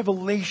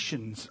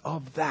revelations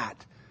of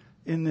that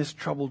in this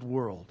troubled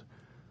world.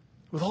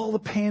 With all the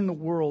pain in the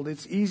world,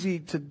 it's easy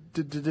to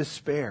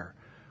despair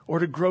or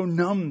to grow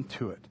numb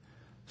to it.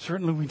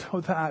 Certainly we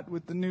know that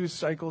with the news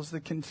cycles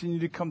that continue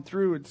to come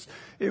through.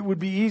 It would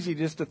be easy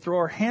just to throw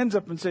our hands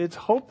up and say it's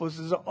hopeless,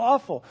 it's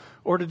awful.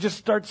 Or to just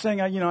start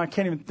saying, I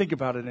can't even think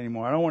about it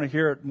anymore. I don't want to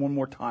hear it one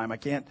more time. I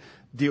can't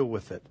deal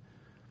with it.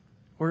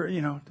 Or,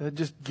 to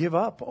just give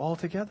up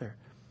altogether.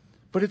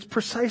 But it's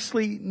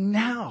precisely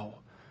now,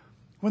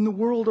 when the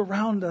world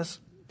around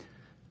us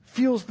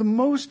feels the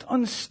most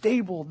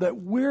unstable, that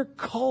we're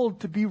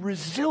called to be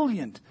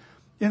resilient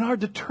in our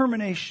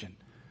determination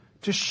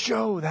to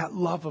show that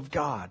love of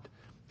God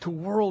to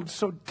worlds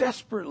so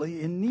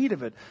desperately in need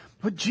of it.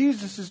 What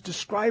Jesus is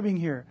describing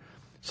here,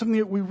 something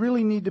that we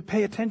really need to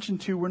pay attention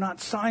to, were not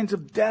signs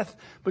of death,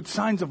 but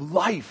signs of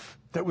life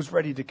that was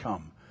ready to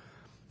come.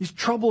 These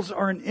troubles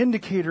are an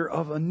indicator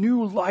of a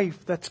new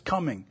life that's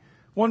coming,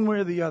 one way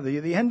or the other,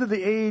 the end of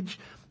the age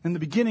and the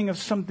beginning of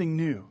something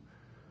new.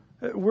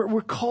 We're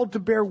called to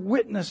bear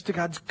witness to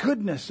God's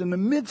goodness in the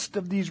midst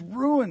of these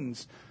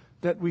ruins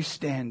that we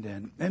stand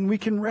in. And we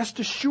can rest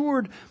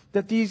assured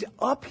that these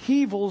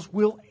upheavals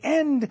will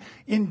end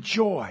in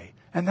joy,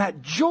 and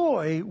that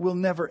joy will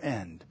never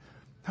end.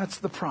 That's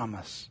the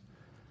promise.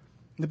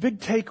 The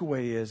big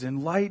takeaway is,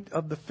 in light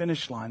of the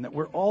finish line that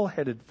we're all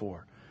headed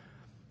for,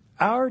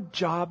 our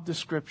job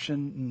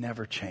description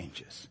never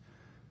changes.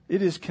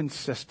 It is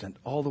consistent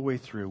all the way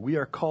through. We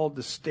are called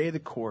to stay the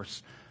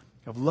course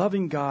of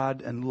loving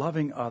God and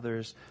loving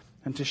others,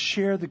 and to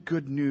share the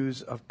good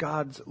news of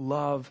God's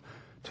love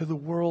to the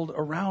world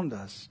around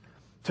us,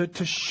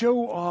 to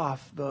show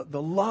off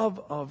the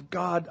love of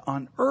God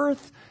on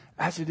earth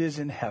as it is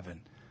in heaven,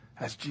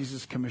 as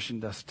Jesus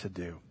commissioned us to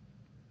do.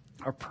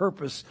 Our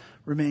purpose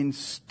remains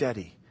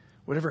steady.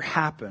 Whatever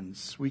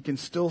happens, we can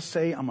still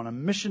say, I'm on a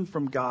mission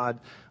from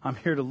God. I'm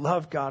here to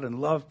love God and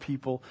love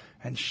people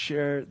and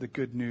share the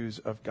good news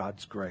of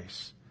God's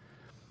grace.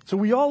 So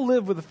we all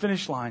live with a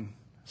finish line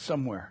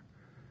somewhere.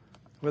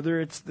 Whether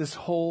it's this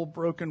whole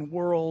broken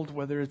world,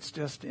 whether it's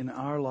just in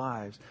our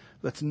lives.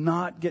 Let's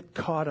not get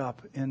caught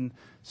up in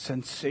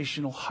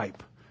sensational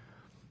hype.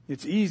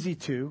 It's easy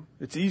to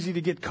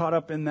get caught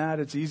up in that.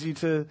 It's easy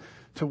to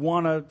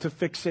want to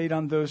fixate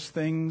on those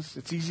things.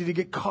 It's easy to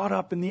get caught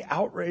up in the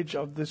outrage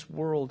of this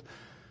world.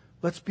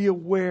 Let's be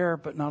aware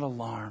but not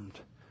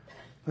alarmed.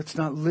 Let's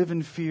not live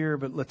in fear,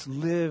 but let's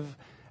live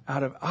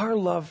out of our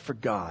love for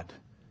God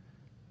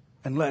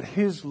and let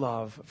His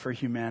love for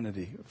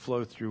humanity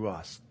flow through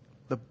us.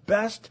 The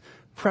best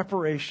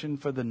preparation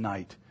for the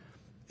night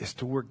is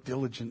to work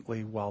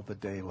diligently while the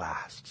day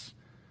lasts.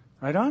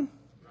 Right on?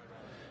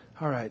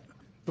 All right.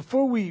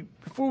 Before we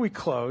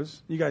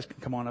close, you guys can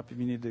come on up if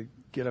you need to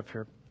get up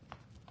here.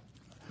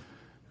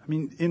 I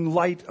mean, in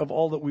light of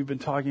all that we've been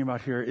talking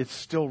about here, it's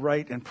still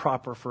right and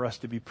proper for us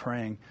to be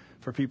praying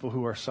for people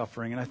who are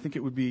suffering. And I think it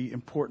would be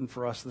important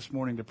for us this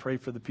morning to pray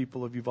for the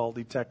people of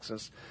Uvalde,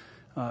 Texas,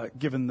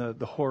 given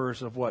the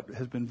horrors of what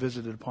has been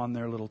visited upon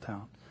their little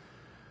town.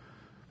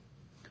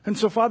 And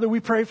so, Father,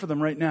 we pray for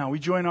them right now. We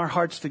join our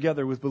hearts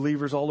together with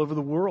believers all over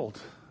the world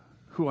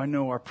who I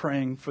know are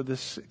praying for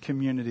this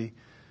community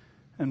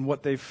and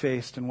what they've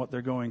faced and what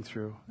they're going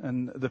through,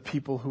 and the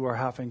people who are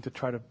having to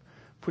try to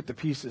put the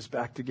pieces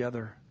back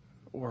together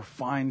or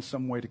find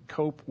some way to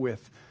cope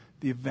with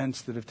the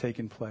events that have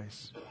taken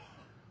place.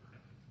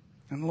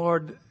 And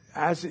Lord,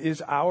 as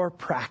is our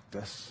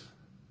practice,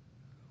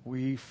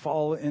 we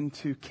fall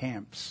into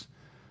camps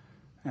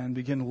and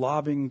begin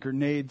lobbing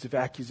grenades of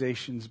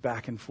accusations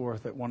back and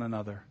forth at one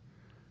another,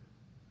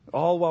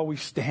 all while we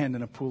stand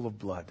in a pool of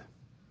blood.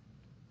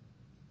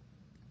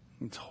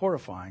 It's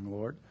horrifying,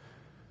 Lord.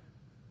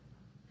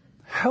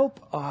 Help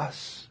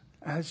us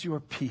as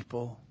your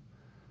people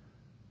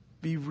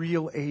be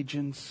real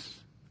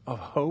agents of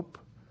hope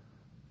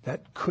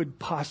that could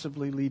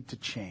possibly lead to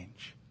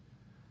change.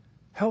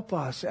 Help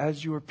us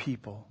as your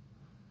people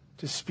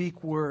to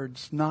speak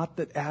words not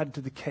that add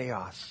to the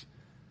chaos,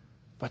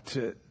 but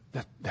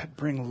that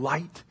bring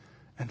light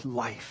and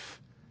life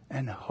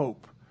and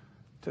hope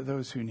to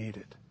those who need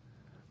it.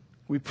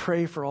 We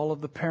pray for all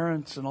of the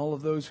parents and all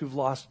of those who've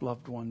lost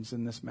loved ones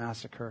in this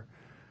massacre.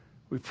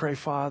 We pray,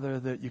 Father,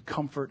 that you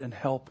comfort and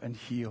help and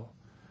heal.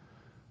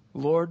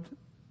 Lord,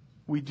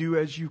 we do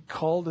as you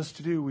called us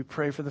to do. We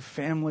pray for the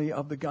family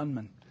of the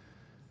gunman.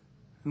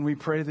 And we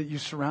pray that you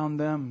surround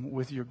them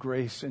with your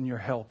grace and your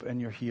help and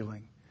your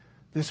healing.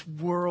 This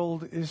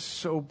world is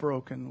so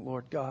broken,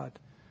 Lord God.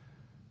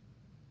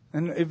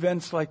 And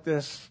events like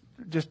this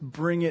just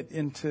bring it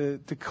into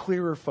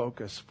clearer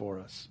focus for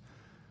us.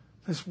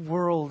 This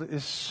world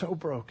is so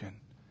broken.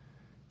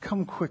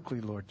 Come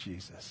quickly, Lord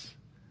Jesus,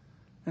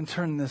 and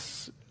turn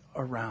this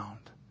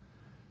around.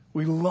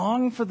 We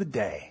long for the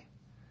day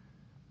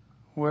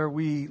where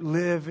we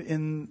live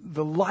in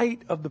the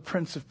light of the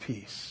Prince of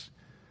Peace,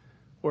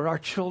 where our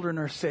children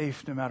are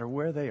safe no matter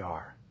where they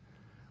are,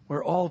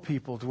 where all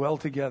people dwell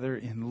together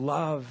in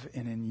love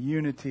and in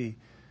unity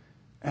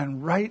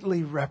and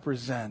rightly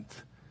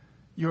represent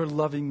your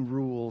loving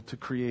rule to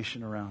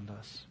creation around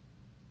us.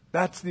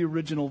 That's the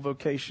original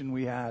vocation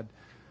we had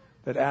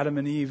that Adam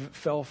and Eve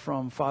fell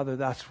from. Father,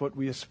 that's what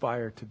we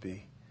aspire to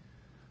be.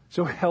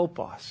 So help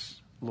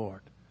us,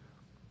 Lord,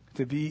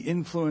 to be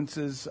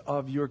influences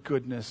of your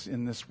goodness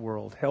in this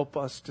world. Help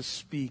us to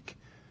speak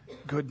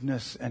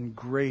goodness and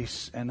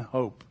grace and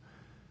hope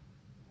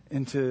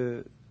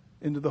into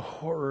the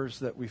horrors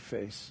that we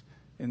face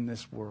in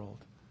this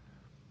world.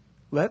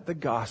 Let the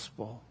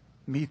gospel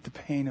meet the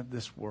pain of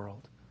this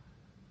world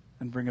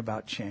and bring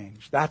about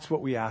change. That's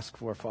what we ask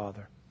for,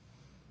 Father.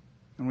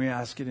 And we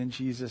ask it in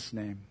Jesus'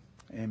 name.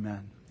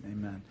 Amen.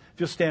 Amen. If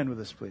you'll stand with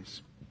us,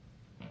 please.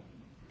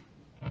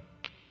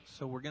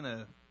 So we're going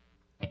to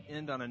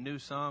end on a new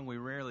song. We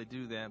rarely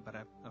do that, but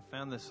I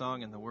found this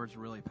song and the words are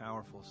really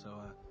powerful. So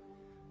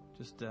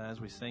just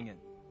as we sing it,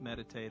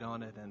 meditate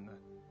on it, and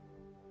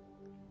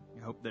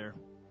I hope they're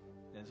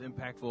as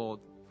impactful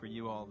for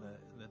you all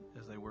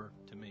as they were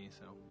to me.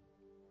 So.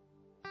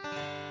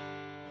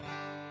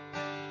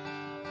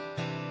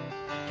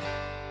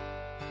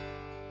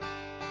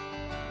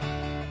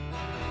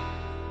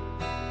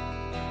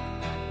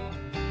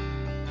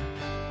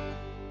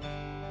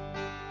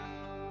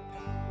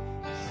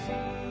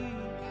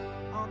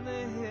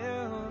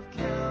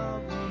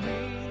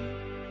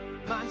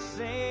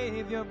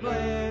 Savior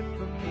bled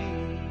for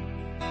me,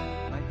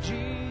 my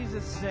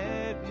Jesus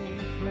set me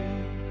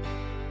free.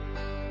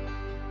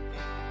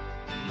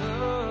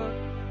 Look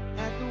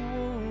at the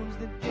wounds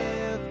that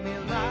give me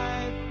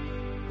life,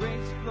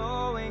 grace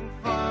flowing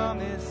from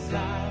his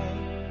side,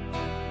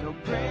 no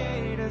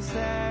greater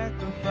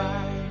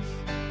sacrifice.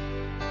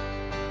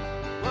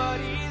 What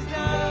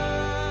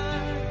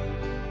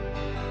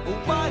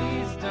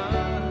he's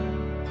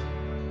done,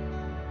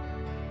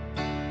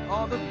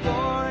 all the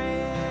glory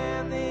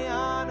and the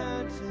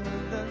honor to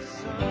the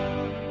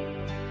Son.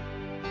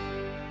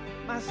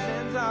 My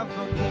sins are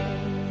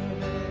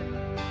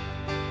forgiven,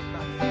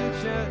 my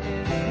future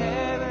is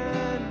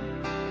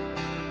heaven.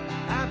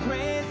 I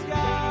praise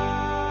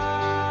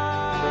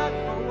God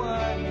for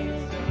what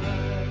he's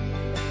done.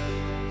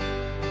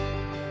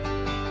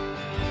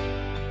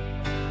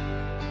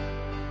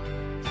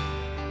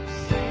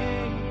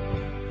 Sing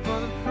for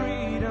the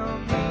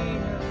freedom he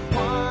has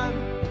won,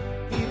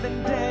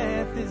 even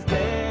death is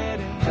dead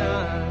and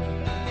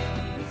done.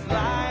 His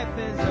life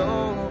is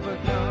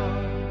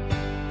overcome.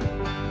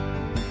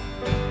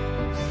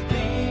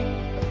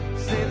 Speak,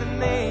 say the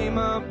name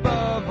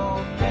above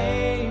all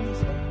names,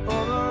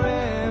 over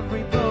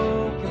every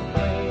broken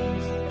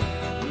place.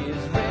 He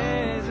is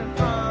risen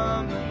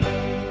from the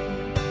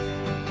grave.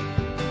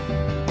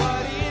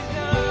 What he's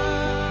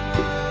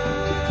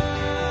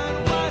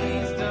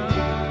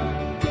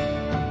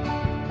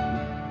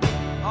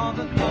done, all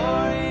the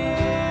glory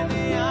and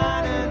the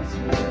honor to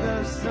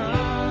the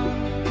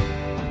Son.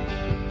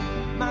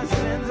 My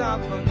sins are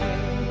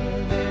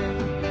forgiven,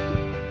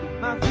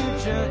 my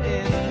future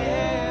is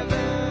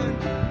heaven.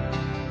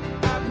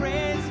 I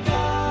praise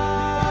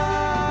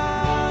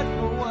God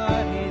for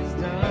what he's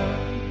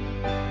done.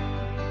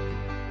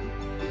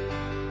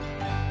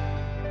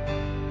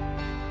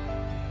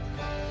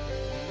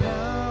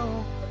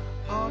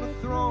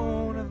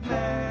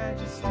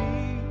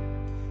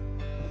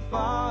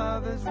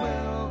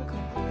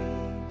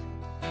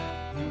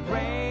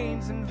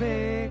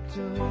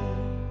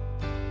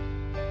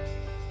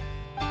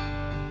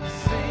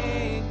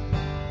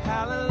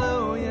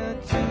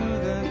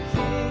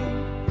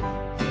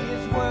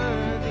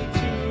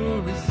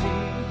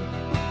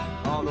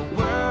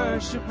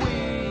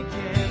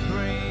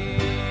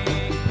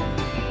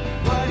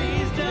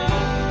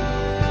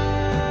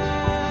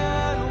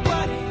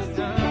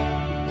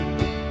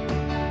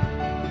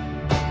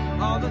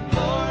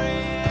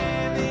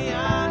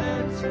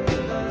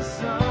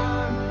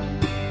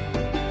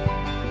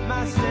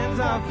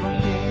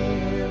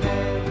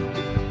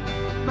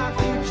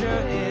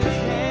 future is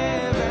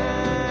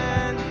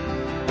heaven.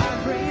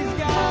 I praise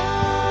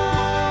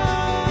God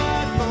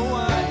for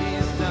what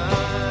He's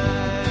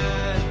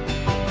done.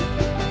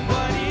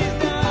 What He's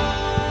done.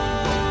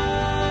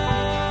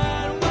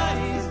 What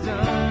He's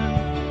done.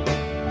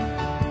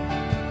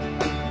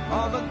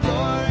 All the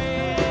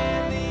glory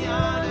and the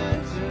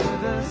honor to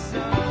the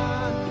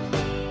Son.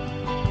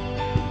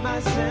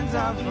 My sins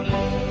are forgiven.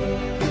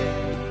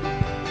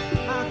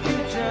 My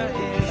future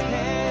is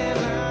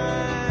heaven.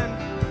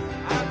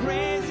 I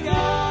praise God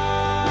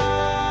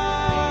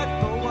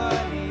for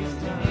what He's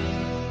done.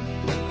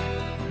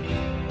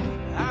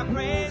 I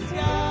praise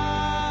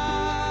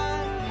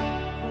God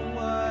for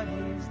what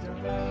He's done.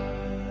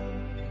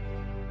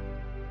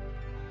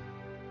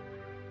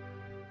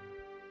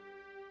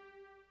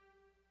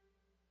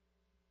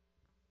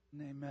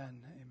 Amen.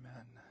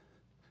 Amen.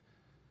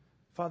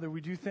 Father,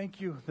 we do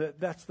thank you that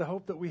that's the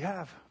hope that we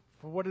have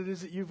for what it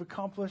is that you've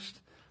accomplished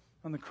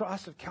on the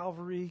cross of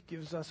Calvary.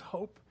 Gives us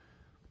hope,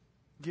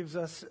 gives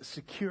us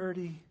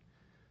security,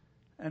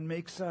 and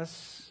makes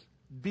us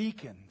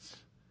beacons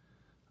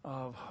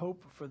of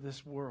hope for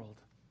this world.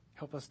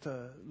 Help us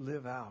to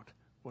live out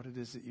what it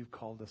is that you've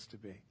called us to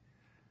be.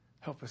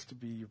 Help us to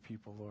be your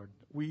people, Lord.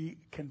 We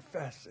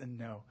confess and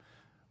know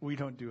we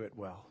don't do it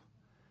well.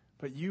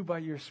 But you, by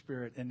your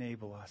Spirit,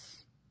 enable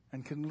us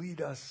and can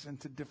lead us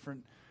into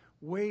different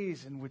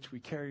ways in which we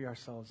carry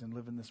ourselves and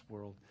live in this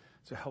world.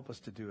 So help us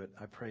to do it.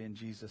 I pray in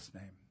Jesus'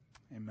 name.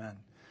 Amen.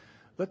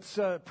 Let's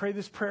pray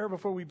this prayer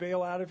before we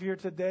bail out of here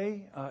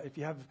today. If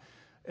you have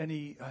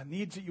any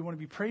needs that you want to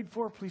be prayed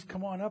for, please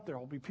come on up. There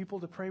will be people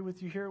to pray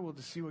with you here. We'll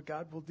just see what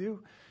God will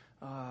do.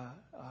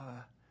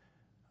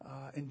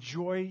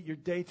 Enjoy your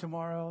day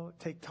tomorrow.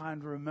 Take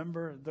time to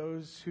remember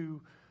those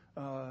who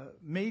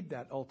made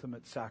that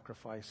ultimate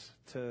sacrifice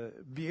to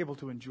be able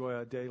to enjoy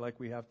a day like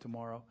we have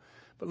tomorrow.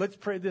 But let's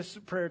pray this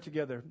prayer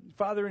together.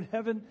 Father in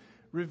heaven,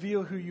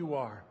 reveal who you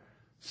are.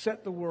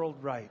 Set the world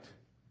right.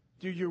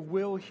 Do your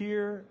will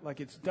here like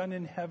it's done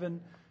in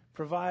heaven.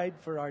 Provide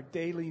for our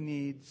daily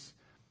needs.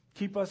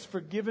 Keep us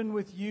forgiven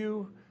with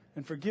you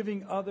and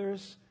forgiving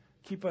others.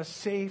 Keep us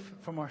safe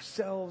from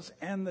ourselves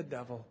and the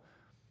devil.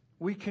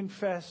 We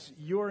confess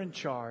you're in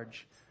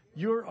charge.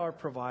 You're our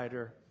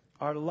provider.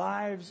 Our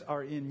lives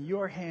are in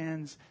your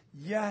hands.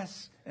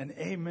 Yes and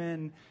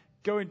amen.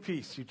 Go in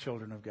peace, you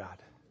children of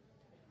God.